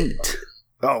yes, ain't.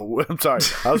 Oh, I'm sorry.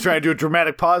 I was trying to do a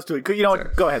dramatic pause to it. You know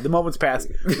what? Go ahead. The moment's passed.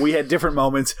 We had different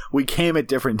moments. We came at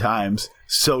different times,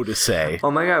 so to say.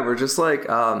 Oh my God, we're just like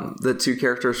the two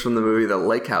characters from the movie The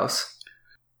Lake House.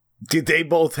 Did they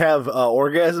both have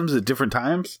orgasms at different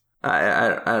times?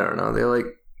 I don't know. They like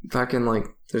fucking like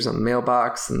there's a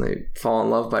mailbox and they fall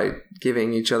in love by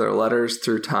giving each other letters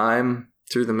through time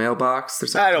through the mailbox.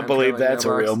 There's I don't believe that's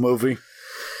mailbox. A real movie.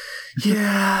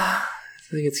 Yeah, I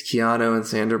think it's Keanu and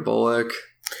Sandra Bullock.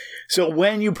 So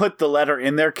when you put the letter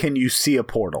in there, can you see a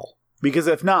portal? Because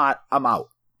if not, I'm out.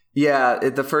 Yeah,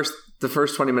 the first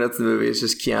 20 minutes of the movie is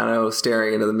just Keanu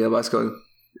staring into the mailbox going,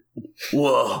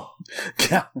 "Whoa."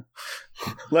 Yeah.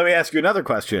 Let me ask you another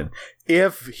question.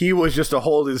 If he was just to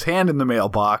hold his hand in the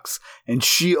mailbox and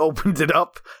she opened it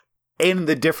up in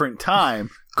the different time,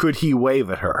 could he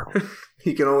wave at her?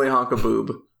 He can only honk a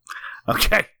boob.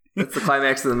 Okay. That's the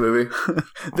climax of the movie.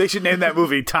 They should name that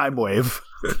movie Time Wave.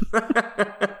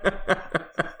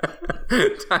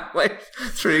 Time Wave.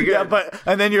 It's pretty good. Yeah,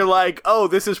 and then you're like, oh,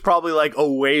 this is probably like a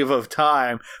wave of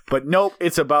time. But nope,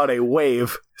 it's about a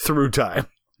wave through time.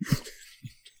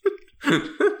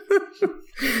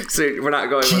 So we're not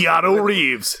going Keanu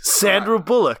Reeves, Sandra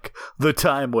Bullock, The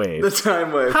Time Wave. The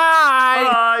Time Wave.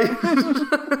 Hi.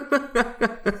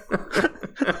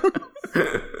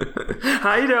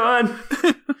 How you doing?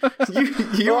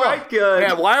 You right good.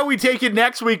 Man, why are we taking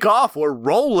next week off? We're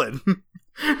rolling.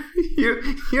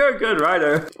 You're a good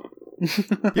writer.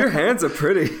 Your hands are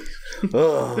pretty.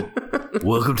 Oh.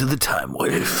 Welcome to the Time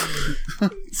Wave.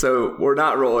 So we're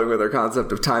not rolling with our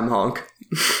concept of time honk.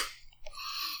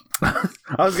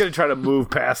 I was going to try to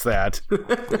move past that.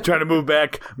 Try to move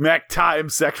back time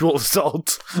sexual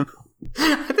assault.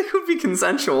 I think it would be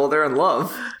consensual. They're in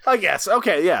love. I guess.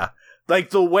 Okay, yeah. Like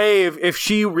the wave, if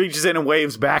she reaches in and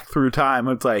waves back through time,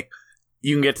 it's like,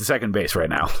 you can get to second base right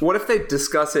now. What if they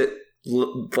discuss it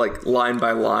like line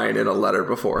by line in a letter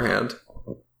beforehand?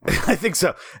 I think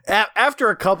so. After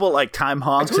a couple like time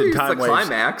honks and time waves.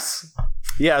 Climax.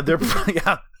 Yeah, they're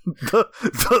yeah.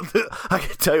 I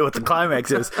can tell you what the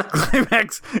climax is.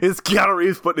 Climax is Keanu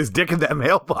Reeves putting his dick in that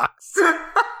mailbox.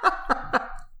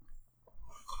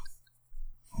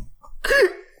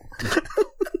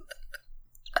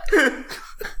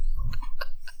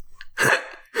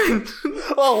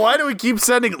 Oh, why do we keep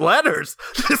sending letters?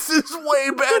 This is way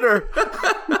better.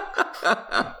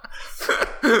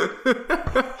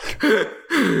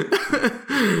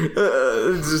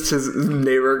 Just his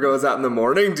neighbor goes out in the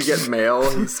morning to get mail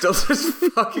and he's still just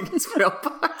fucking his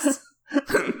mailbox.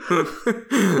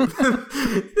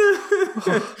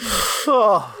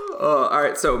 All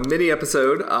right, so mini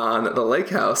episode on the Lake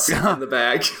House in the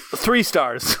bag. 3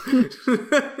 stars.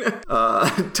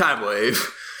 Time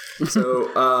Wave. So,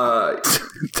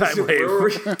 Time Wave.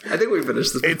 I think we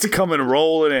finished this. It's coming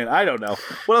rolling in. I don't know.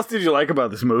 What else did you like about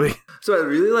this movie? So I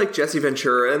really like Jesse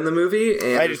Ventura in the movie,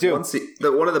 and I do too.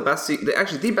 One of the best,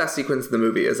 actually the best sequence in the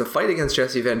movie is a fight against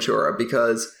Jesse Ventura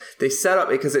because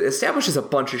it establishes a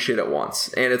bunch of shit at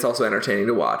once, and it's also entertaining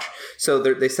to watch. So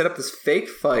they set up this fake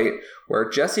fight where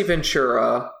Jesse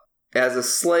Ventura, as a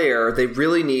slayer, they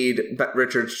really need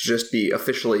Richards to just be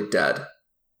officially dead.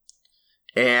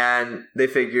 And they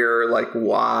figure, like,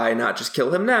 why not just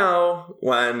kill him now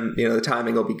when, the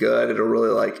timing will be good. It'll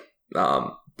really,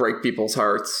 break people's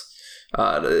hearts.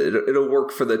 It'll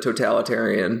work for the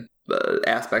totalitarian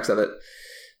aspects of it.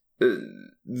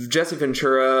 Jesse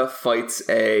Ventura fights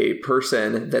a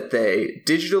person that they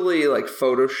digitally,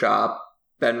 Photoshop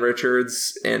Ben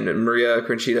Richards and Maria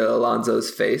Conchita Alonso's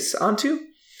face onto.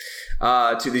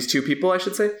 To these two people, I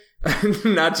should say.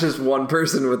 Not just one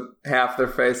person with half their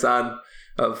face on.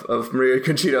 Of Maria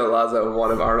Conchita Alonso and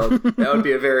one of Arnold. That would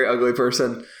be a very ugly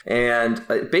person. And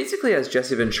basically has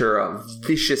Jesse Ventura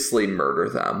viciously murder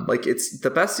them. It's the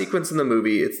best sequence in the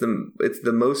movie. It's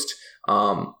the most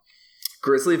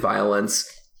grisly violence.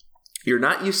 You're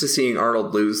not used to seeing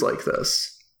Arnold lose like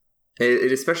this.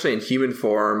 It especially in human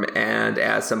form and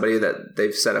as somebody that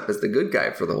they've set up as the good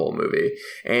guy for the whole movie.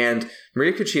 And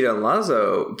Maria Conchita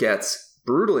Alonso gets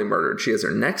brutally murdered. She has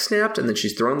her neck snapped, and then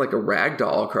she's thrown like a rag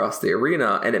doll across the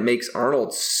arena, and it makes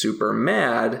Arnold super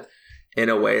mad in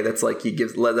a way that's like he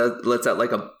lets out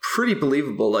like a pretty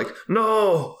believable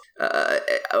no.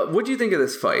 What do you think of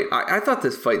this fight? I thought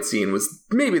this fight scene was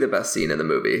maybe the best scene in the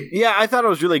movie. Yeah, I thought it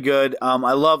was really good.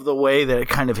 I love the way that it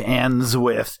kind of ends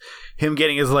with him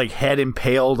getting his head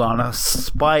impaled on a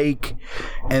spike,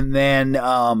 and then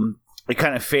it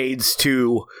kind of fades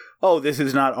to, oh, this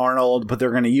is not Arnold, but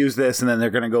they're going to use this, and then they're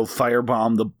going to go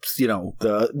firebomb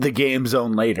the game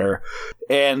zone later.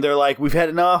 And they're like, we've had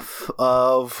enough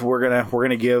of, we're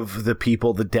gonna give the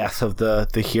people the death of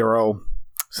the hero,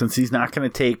 since he's not going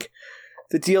to take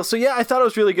the deal. So yeah, I thought it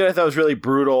was really good. I thought it was really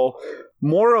brutal.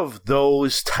 More of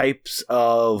those types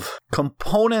of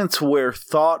components where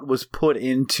thought was put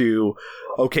into,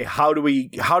 okay, how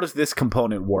does this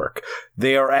component work?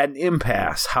 They are at an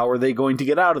impasse. How are they going to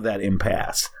get out of that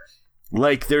impasse?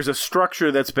 There's a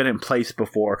structure that's been in place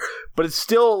before, but it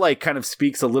still, kind of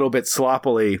speaks a little bit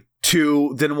sloppily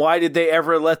to, then why did they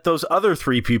ever let those other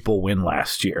three people win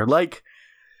last year?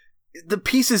 The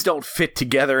pieces don't fit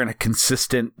together in a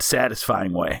consistent,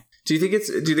 satisfying way. Do you think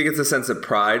it's a sense of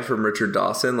pride from Richard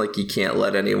Dawson? He can't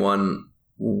let anyone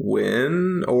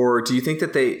win? Or do you think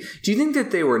that they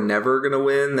were never going to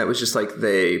win? That was just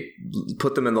they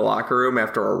put them in the locker room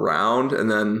after a round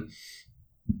and then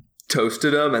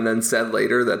toasted them and then said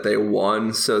later that they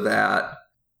won so that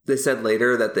well,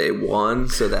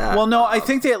 no, I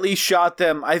think they at least shot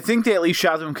them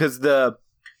because the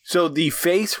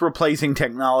face replacing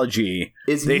technology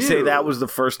is new. Say that was the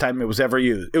first time it was ever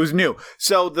used. It was new.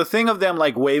 So the thing of them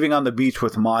waving on the beach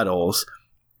with models,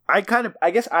 I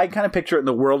guess I picture it in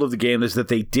the world of the game is that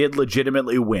they did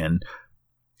legitimately win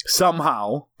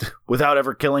somehow without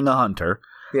ever killing a hunter.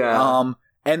 Yeah.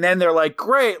 And then they're like,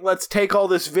 great, let's take all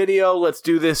this video, let's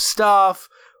do this stuff,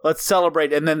 let's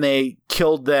celebrate. And then they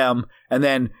killed them. And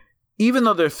then even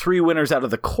though they're 3 winners out of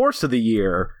the course of the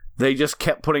year, they just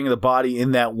kept putting the body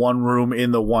in that one room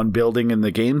in the one building in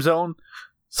the game zone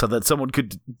so that someone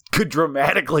could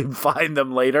dramatically find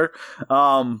them later.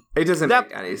 It doesn't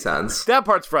make any sense. That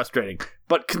part's frustrating.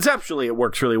 But conceptually, it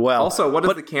works really well. Also, what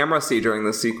does the camera see during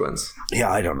this sequence?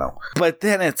 Yeah, I don't know. But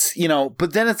then it's,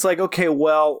 okay,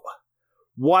 well,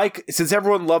 why, since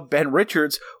everyone loved Ben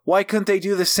Richards, why couldn't they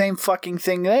do the same fucking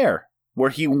thing there? Where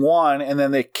he won and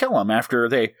then they kill him after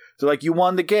they're like, you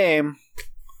won the game.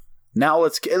 Now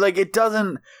let's, it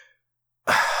doesn't,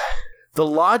 the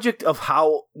logic of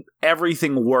how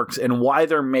everything works and why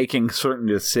they're making certain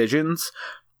decisions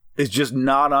is just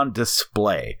not on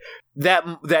display.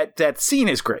 That scene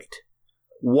is great.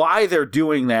 Why they're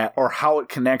doing that or how it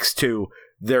connects to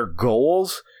their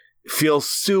goals feels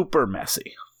super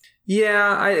messy.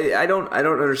 Yeah, I don't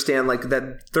understand.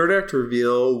 That third act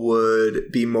reveal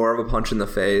would be more of a punch in the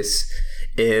face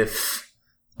if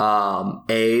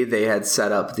they had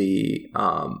set up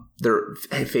their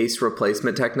face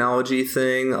replacement technology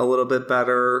thing a little bit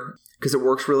better, because it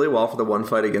works really well for the one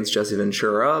fight against Jesse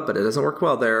Ventura, but it doesn't work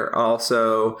well there.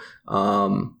 Also,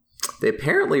 they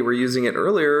apparently were using it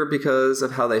earlier because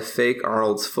of how they fake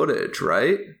Arnold's footage,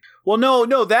 right? Well,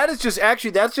 no, that's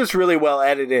just really well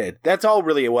edited. That's all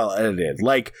really well edited.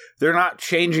 They're not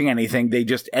changing anything. They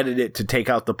just edit it to take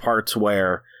out the parts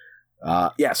where,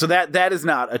 so that is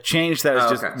not a change. That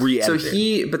is just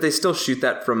re-edited. But they still shoot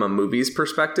that from a movie's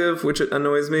perspective, which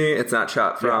annoys me. It's not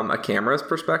shot from a camera's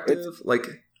perspective.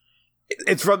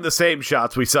 It's from the same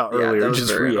shots we saw earlier, that was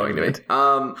just very annoying to me.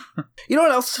 You know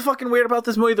what else is fucking weird about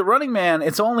this movie? The Running Man,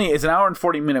 it's an hour and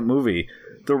 40-minute movie.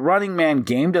 The Running Man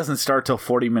game doesn't start till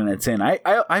 40 minutes in.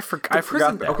 I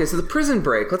forgot that. Okay, so the Prison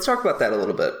Break, let's talk about that a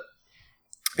little bit.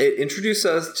 It introduced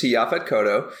us to Yaphet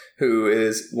Kotto, who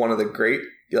is one of the great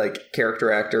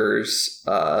character actors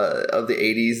of the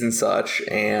 80s and such,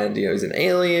 and he's an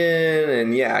alien,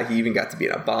 and he even got to be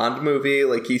in a Bond movie.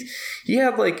 Like he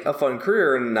had a fun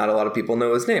career, and not a lot of people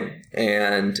know his name.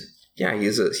 And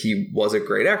he was a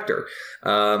great actor.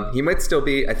 He might still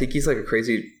be. I think he's a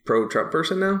crazy pro-Trump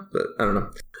person now, but I don't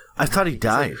know. I thought he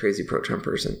died. He's a crazy pro-Trump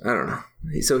person. I don't know.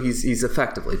 So he's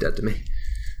effectively dead to me.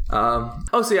 So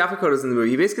Yaphet Kotto's in the movie.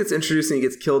 He basically gets introduced and he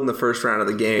gets killed in the first round of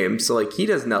the game. So he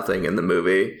does nothing in the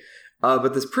movie.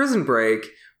 But this Prison Break,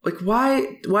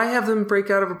 why have them break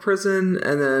out of a prison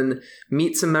and then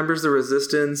meet some members of the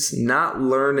Resistance, not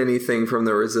learn anything from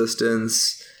the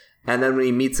Resistance, and then when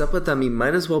he meets up with them, he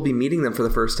might as well be meeting them for the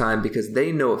first time because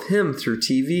they know of him through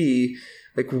TV.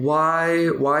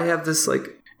 Why have this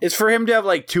It's for him to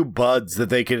have two buds that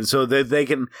they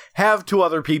can have two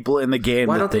other people in the game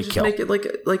Why that don't they they just kill. make it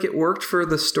like it worked for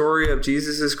the story of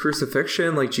Jesus'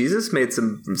 crucifixion? Jesus made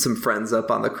some friends up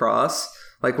on the cross.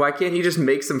 Why can't he just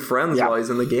make some friends while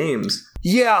he's in the games?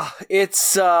 Yeah,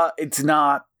 it's not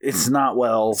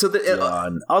well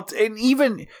done. I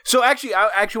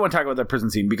actually want to talk about that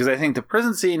prison scene because I think the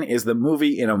prison scene is the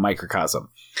movie in a microcosm.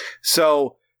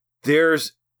 So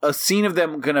there's a scene of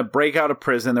them going to break out of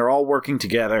prison. They're all working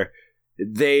together.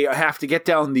 They have to get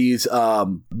down these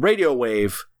radio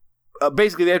wave.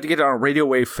 Basically, they have to get down a radio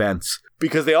wave fence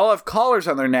because they all have collars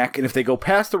on their neck. And if they go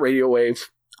past the radio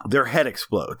wave, their head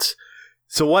explodes.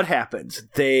 So what happens?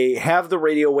 They have the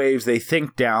radio waves. They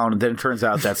think down. Then it turns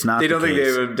out that's not. They the don't think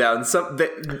case. they have them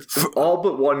down. All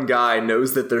but one guy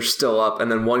knows that they're still up, and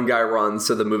then one guy runs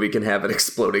so the movie can have an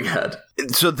exploding head.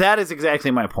 So that is exactly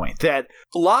my point. That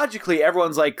logically,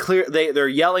 everyone's clear. They're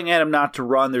yelling at him not to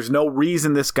run. There's no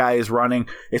reason this guy is running.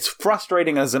 It's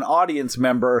frustrating as an audience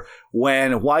member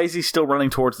why is he still running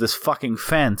towards this fucking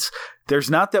fence? There's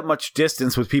not that much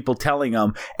distance with people telling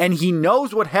him, and he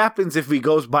knows what happens if he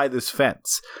goes by this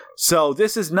fence. So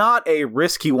this is not a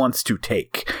risk he wants to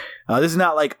take. This is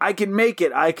not I can make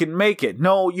it.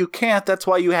 No, you can't. That's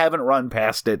why you haven't run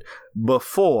past it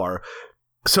before.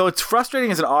 So it's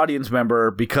frustrating as an audience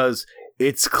member because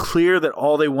it's clear that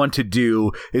all they want to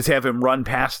do is have him run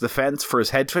past the fence for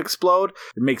his head to explode.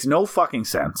 It makes no fucking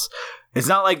sense. It's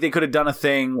not like they could have done a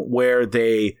thing where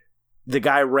the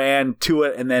guy ran to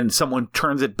it and then someone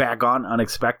turns it back on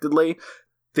unexpectedly.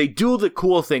 They do the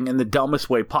cool thing in the dumbest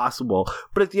way possible.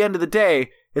 But at the end of the day,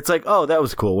 it's oh, that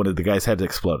was cool when the guy's head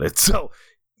exploded. So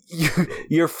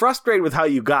you're frustrated with how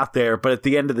you got there. But at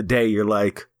the end of the day, you're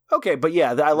okay, but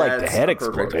yeah, I like the head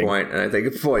exploding. Perfect point, and I think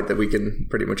a point that we can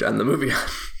pretty much end the movie on.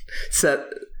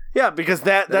 Yeah, because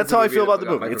that's how I feel about the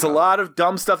movie. It's a lot of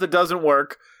dumb stuff that doesn't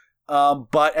work.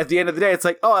 But at the end of the day, it's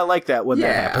oh, I like that when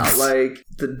that happens.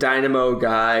 The dynamo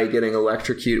guy getting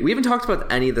electrocuted. We haven't talked about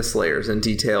any of the Slayers in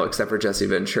detail except for Jesse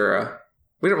Ventura.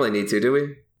 We don't really need to, do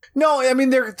we? No, I mean,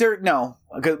 they're no.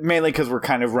 Mainly because we're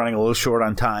kind of running a little short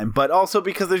on time, but also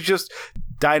because there's just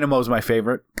Dynamo's my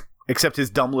favorite. Except his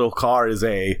dumb little car is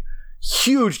a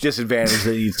huge disadvantage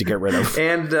that he needs to get rid of.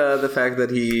 And the fact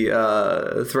that he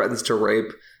threatens to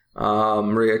rape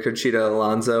Maria Conchita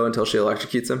Alonso until she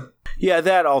electrocutes him. Yeah,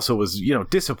 that also was,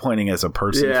 disappointing as a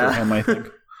person for him, I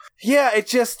think. Yeah, it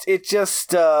just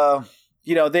the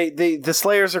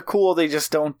Slayers are cool. They just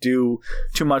don't do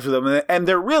too much with them. And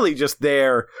they're really just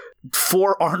there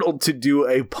for Arnold to do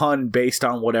a pun based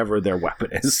on whatever their weapon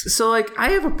is. So, I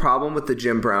have a problem with the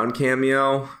Jim Brown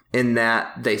cameo in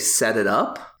that they set it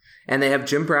up. And they have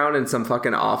Jim Brown in some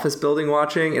fucking office building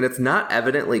watching, and it's not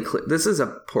evidently clear. This is a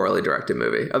poorly directed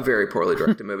movie, a very poorly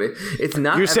directed movie. It's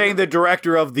not. You're saying the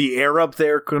director of The Air up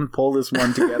there couldn't pull this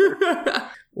one together?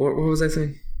 What was I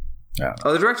saying? Yeah.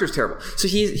 Oh, the director's terrible. So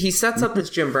he sets up this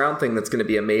Jim Brown thing that's going to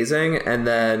be amazing, and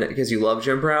then because you love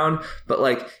Jim Brown, but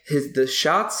the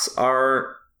shots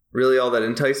are really all that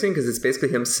enticing because it's basically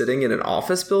him sitting in an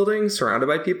office building surrounded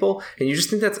by people, and you just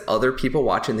think that's other people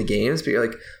watching the games, but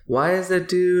you're why is that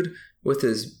dude with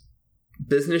his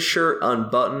business shirt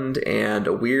unbuttoned and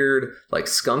a weird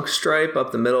skunk stripe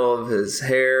up the middle of his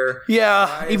hair?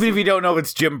 Yeah, even if you don't know if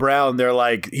it's Jim Brown,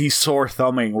 they're he's sore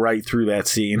thumbing right through that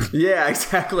scene. Yeah,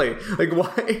 exactly.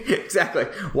 Why exactly?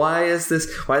 Why is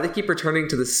this? Why do they keep returning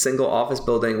to this single office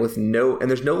building with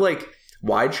there's no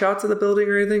wide shots of the building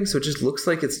or anything, so it just looks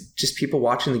like it's just people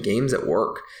watching the games at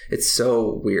work. It's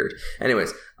so weird.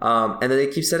 Anyways, and then they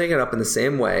keep setting it up in the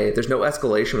same way. There's no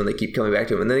escalation when they keep coming back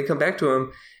to him, and then they come back to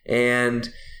him, and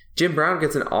Jim Brown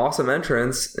gets an awesome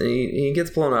entrance, and he gets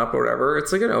blown up or whatever.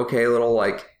 It's like an okay little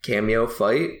like cameo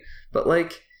fight, but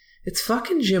like it's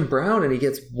fucking Jim Brown, and he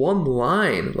gets one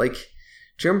line. Like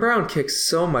Jim Brown kicks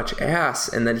so much ass,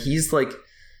 and then he's like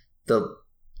the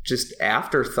just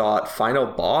afterthought final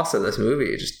boss of this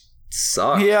movie. It just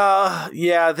sucks.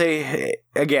 Yeah. They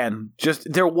again,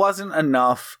 just there wasn't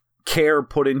enough care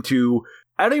put into.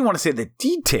 I don't even want to say the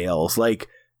details, like.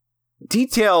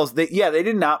 Details, they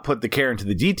did not put the care into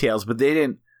the details, but they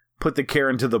didn't put the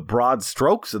care into the broad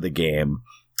strokes of the game.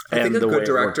 I think a good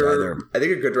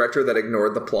director that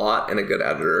ignored the plot and a good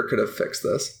editor could have fixed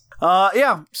this.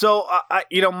 Yeah. So,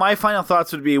 my final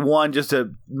thoughts would be, one, just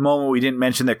a moment we didn't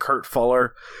mention that Kurt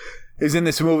Fuller is in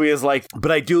this movie is like,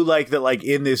 but I do like that, like,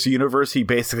 in this universe, he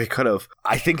basically could have,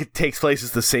 I think it takes place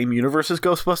as the same universe as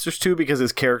Ghostbusters 2 because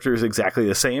his character is exactly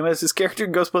the same as his character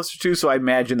in Ghostbusters 2. So I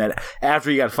imagine that after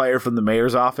he got fired from the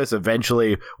mayor's office,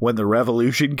 eventually when the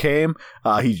revolution came,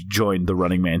 he joined the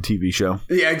Running Man TV show.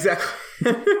 Yeah,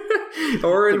 exactly.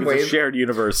 Or in Wayne's shared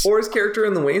universe, or his character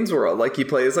in the Wayne's World, like he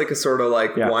plays like a sort of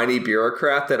like whiny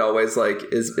bureaucrat that always like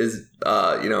is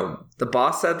the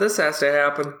boss said this has to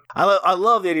happen. I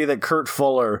love the idea that Kurt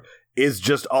Fuller is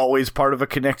just always part of a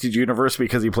connected universe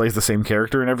because he plays the same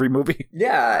character in every movie.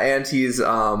 Yeah, and he's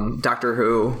Doctor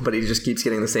Who, but he just keeps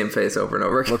getting the same face over and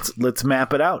over again. Let's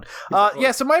map it out.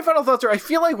 So my final thoughts are, I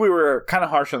feel like we were kind of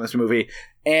harsh on this movie,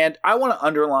 and I want to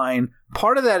underline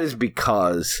part of that is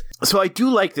because, so I do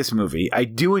like this movie. I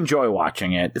do enjoy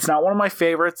watching it. It's not one of my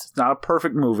favorites. It's not a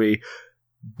perfect movie.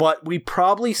 But we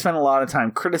probably spent a lot of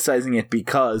time criticizing it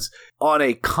because on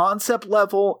a concept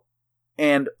level,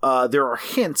 and there are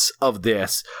hints of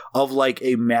this, of like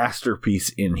a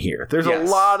masterpiece in here. There's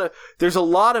a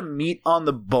lot of meat on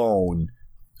the bone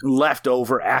left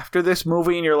over after this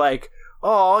movie, and you're like,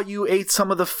 oh, you ate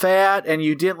some of the fat, and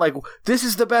you didn't like. This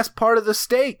is the best part of the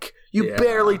steak. You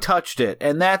barely touched it,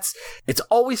 and it's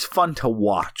always fun to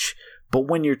watch. But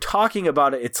when you're talking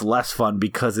about it, it's less fun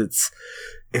because it's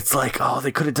like, oh,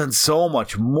 they could have done so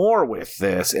much more with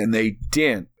this, and they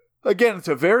didn't. Again, it's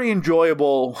a very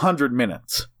enjoyable 100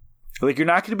 minutes. Like, you're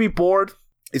not going to be bored.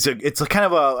 It's a kind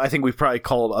of a, I think we've probably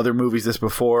called other movies this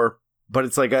before, but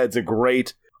it's like it's a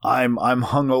great, I'm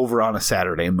hungover on a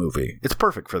Saturday movie. It's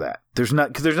perfect for that. There's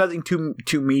nothing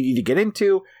too meaty to get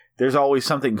into. There's always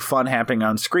something fun happening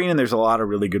on screen, and there's a lot of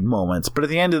really good moments. But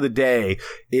at the end of the day,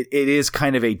 it is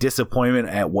kind of a disappointment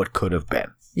at what could have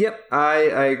been. Yep, I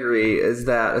agree. Is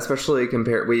that especially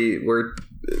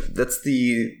that's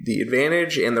the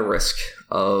advantage and the risk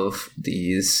of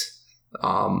these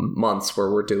months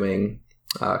where we're doing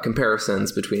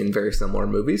comparisons between very similar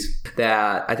movies.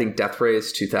 That I think Death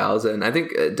Race 2000. I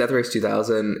think Death Race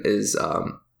 2000 is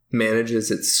manages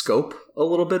its scope a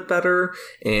little bit better,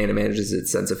 and it manages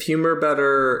its sense of humor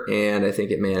better, and I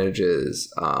think it manages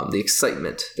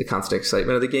the constant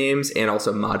excitement of the games, and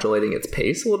also modulating its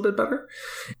pace a little bit better.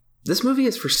 This movie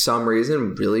is for some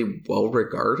reason really well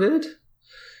regarded.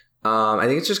 I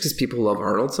think it's just because people love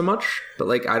Arnold so much, but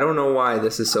like I don't know why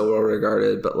this is so well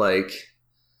regarded, but like.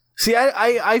 See,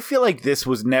 I feel like this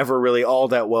was never really all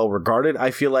that well regarded.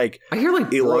 I feel like I hear like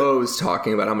bros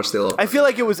talking about how much they love. I feel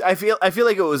like it was. I feel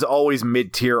like it was always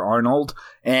mid-tier Arnold,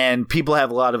 and people have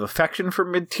a lot of affection for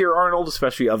mid-tier Arnold,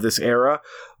 especially of this era.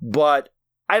 But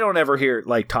I don't ever hear it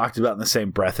like talked about in the same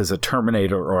breath as a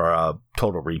Terminator or a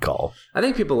Total Recall. I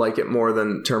think people like it more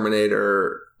than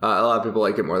Terminator. A lot of people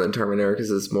like it more than Terminator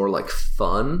because it's more like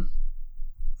fun.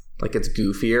 Like it's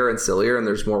goofier and sillier, and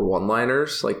there's more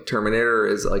one-liners. Like Terminator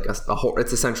is like a whole.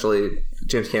 It's essentially,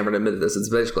 James Cameron admitted this. It's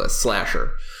basically a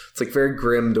slasher. It's like very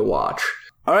grim to watch.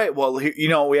 All right, well, you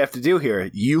know what we have to do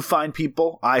here. You find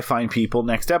people, I find people.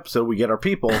 Next episode, we get our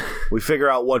people. We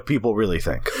figure out what people really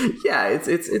think. Yeah,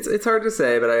 it's hard to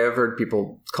say, but I have heard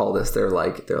people call this. They're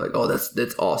like, oh,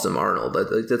 that's awesome, Arnold.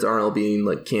 That's Arnold being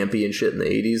like campy and shit in the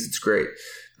 80s. It's great.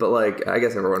 But, like, I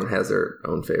guess everyone has their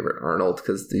own favorite Arnold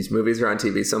because these movies are on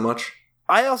TV so much.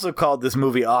 I also called this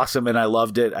movie awesome, and I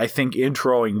loved it, I think,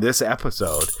 introing this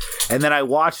episode. And then I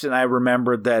watched it, and I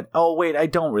remembered that, oh, wait, I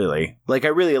don't really. Like, I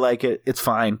really like it. It's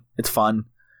fine. It's fun.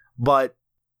 But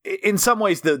in some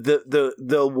ways, the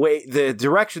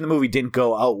direction the movie didn't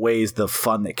go outweighs the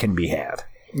fun that can be had.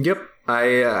 Yep.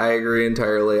 I agree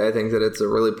entirely. I think that it's a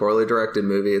really poorly directed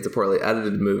movie. It's a poorly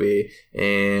edited movie,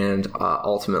 and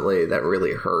ultimately that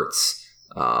really hurts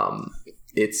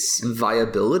its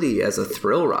viability as a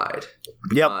thrill ride.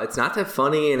 Yep. It's not that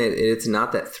funny, and it's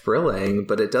not that thrilling,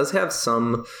 but it does have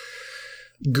some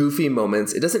goofy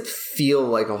moments, it doesn't feel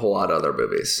like a whole lot of other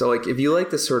movies. So like if you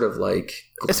like this sort of like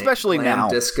especially glam now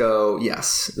disco,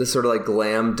 yes, this sort of like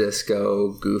glam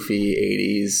disco goofy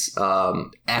 80s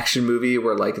action movie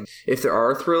where like if there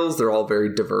are thrills, they're all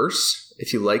very diverse.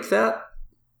 If you like that,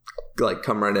 like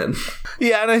come right in.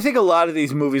 Yeah, and I think a lot of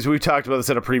these movies, we've talked about this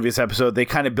in a previous episode, they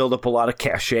kind of build up a lot of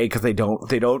cachet because they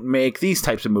don't make these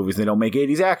types of movies. They don't make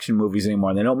 80s action movies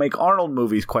anymore. They don't make Arnold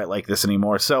movies quite like this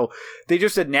anymore. So they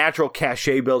just a natural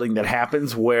cachet building that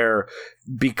happens where,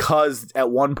 because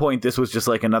at one point this was just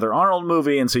like another Arnold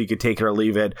movie, and so you could take it or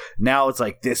leave it. Now it's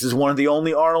like this is one of the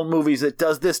only Arnold movies that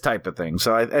does this type of thing.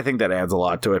 So I think that adds a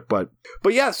lot to it. But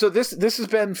yeah, so this has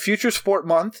been Future Sport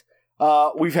Month.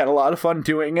 We've had a lot of fun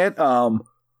doing it.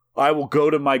 I will go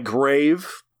to my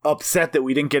grave upset that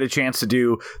we didn't get a chance to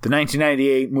do the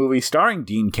 1998 movie starring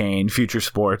Dean Cain, Future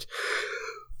Sport.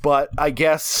 But I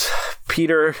guess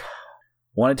Peter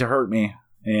wanted to hurt me,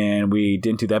 and we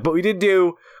didn't do that. But we did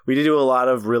do a lot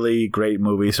of really great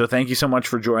movies. So thank you so much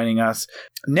for joining us.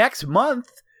 Next month,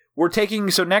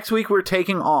 next week we're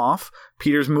taking off.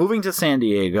 Peter's moving to San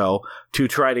Diego to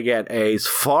try to get as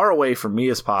far away from me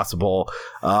as possible.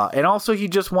 And also he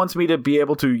just wants me to be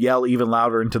able to yell even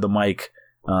louder into the mic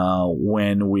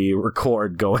when we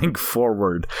record going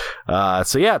forward.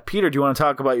 So yeah, Peter, do you want to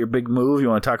talk about your big move? You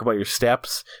want to talk about your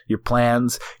steps, your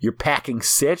plans, your packing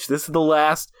sitch? This is the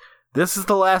last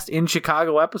in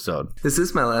Chicago episode. This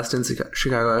is my last in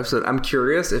Chicago episode. I'm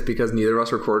curious if, because neither of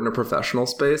us record in a professional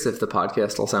space, if the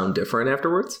podcast will sound different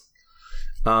afterwards.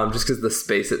 Just because the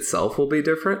space itself will be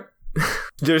different.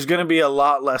 There's going to be a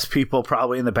lot less people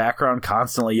probably in the background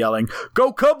constantly yelling,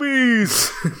 "Go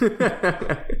Cubbies!"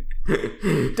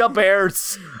 The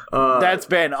Bears. That's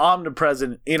been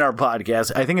omnipresent in our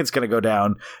podcast. I think it's going to go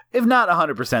down, if not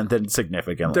 100%, then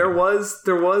significantly.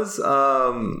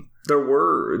 There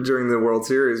were during the World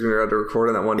Series, we were able to record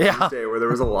on that one Tuesday where there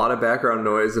was a lot of background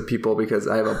noise of people because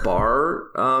I have a bar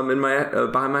in my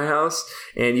behind my house,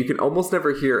 and you can almost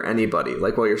never hear anybody.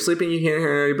 Like while you're sleeping, you can't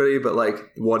hear anybody. But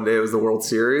like one day it was the World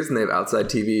Series, and they have outside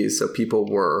TVs, so people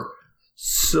were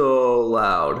so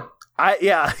loud.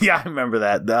 I remember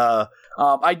that.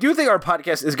 I do think our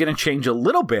podcast is going to change a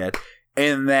little bit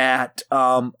in that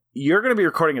you're going to be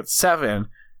recording at 7.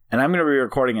 And I'm going to be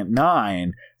recording at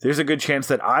 9, there's a good chance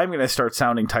that I'm going to start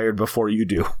sounding tired before you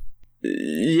do.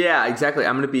 Yeah, exactly.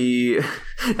 I'm going to be...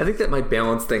 I think that might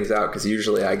balance things out because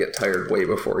usually I get tired way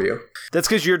before you. That's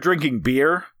because you're drinking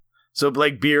beer. So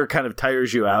like beer kind of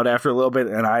tires you out after a little bit,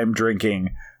 and I'm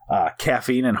drinking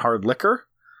caffeine and hard liquor.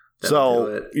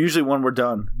 So usually when we're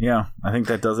done, yeah, I think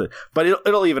that does it. But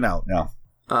it'll even out now.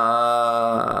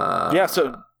 Yeah,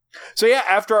 so yeah,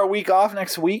 after our week off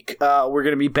next week, we're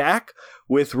going to be back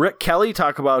with Rick Kelly,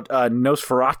 talk about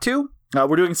Nosferatu.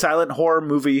 We're doing Silent Horror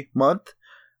Movie Month.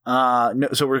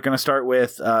 So we're going to start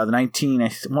with the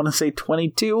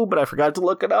 1922, but I forgot to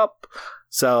look it up.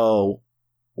 So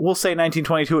we'll say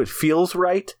 1922. It feels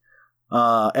right.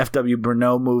 F.W.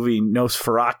 Murnau movie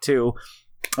Nosferatu.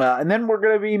 And then we're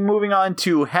going to be moving on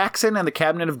to Haxan and the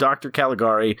Cabinet of Dr.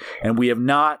 Caligari. And we have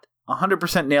not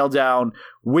 100% nailed down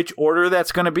which order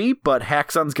that's going to be, but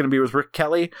Haxan's going to be with Rick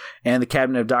Kelly, and the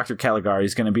Cabinet of Dr. Caligari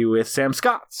is going to be with Sam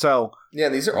Scott. So yeah,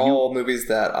 these are all movies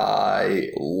that I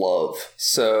love.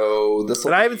 So this,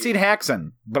 and I haven't seen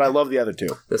Haxan, but I love the other two.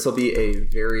 This will be a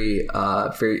very,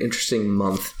 very interesting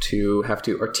month to have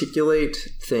to articulate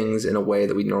things in a way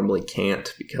that we normally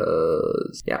can't,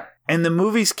 because yeah. And the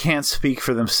movies can't speak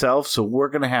for themselves, so we're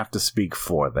going to have to speak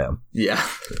for them. Yeah.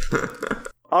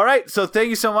 All right, so thank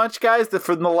you so much, guys,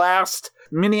 for the last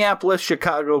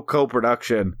Minneapolis-Chicago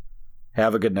co-production.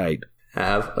 Have a good night.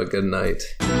 Have a good night.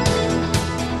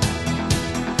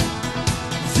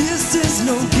 This is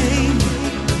no game.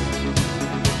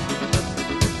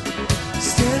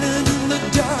 Standing in the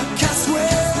dark, I swear I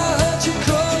heard you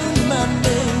calling my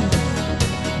name.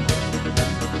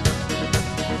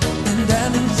 And I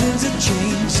knew things had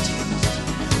changed.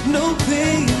 No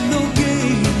pain, no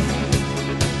gain.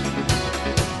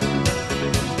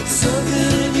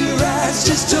 Something in your eyes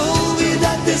just told me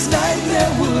that this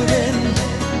nightmare would end.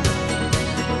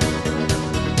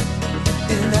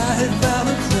 And I had found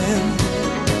a friend.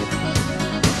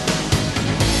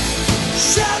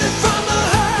 Shouted from the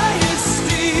highest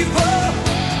steeple,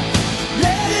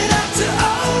 let it out to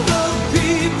all the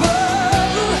people.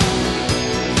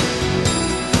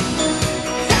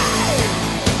 Hey!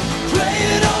 Play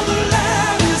it on the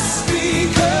loudest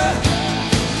speaker,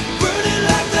 burning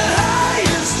like the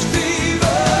highest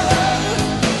fever.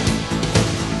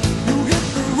 You hit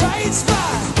the right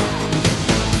spot.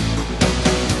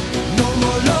 No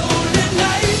more lonely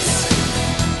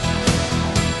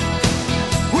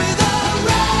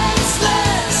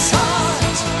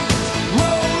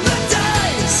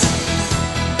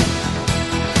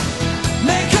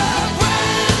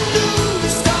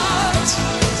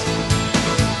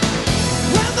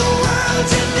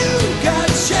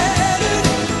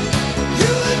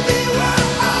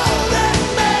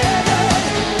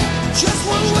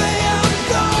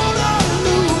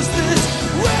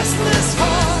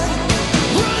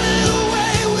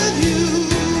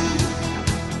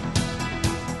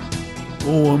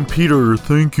Peter,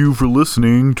 thank you for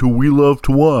listening to We Love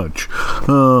to Watch.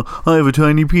 I have a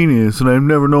tiny penis and I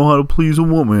never know how to please a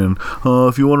woman.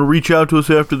 If you want to reach out to us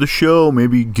after the show,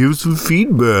 maybe give some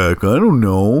feedback. I don't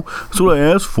know. That's what I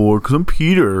asked for, because I'm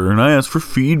Peter and I ask for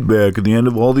feedback at the end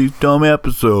of all these dumb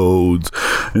episodes.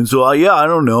 And so, I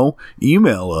don't know.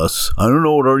 Email us. I don't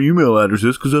know what our email address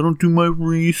is because I don't do my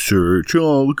research.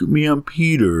 Oh, look at me, I'm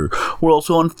Peter. We're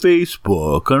also on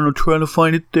Facebook. I don't know, trying to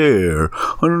find it there.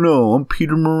 I don't know. I'm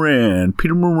Peter Moran.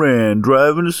 Peter Moran,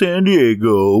 driving to San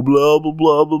Diego. Blah, blah,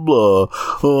 blah, blah,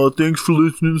 blah. Thanks for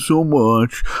listening so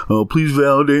much. Please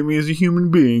validate me as a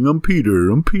human being. I'm Peter.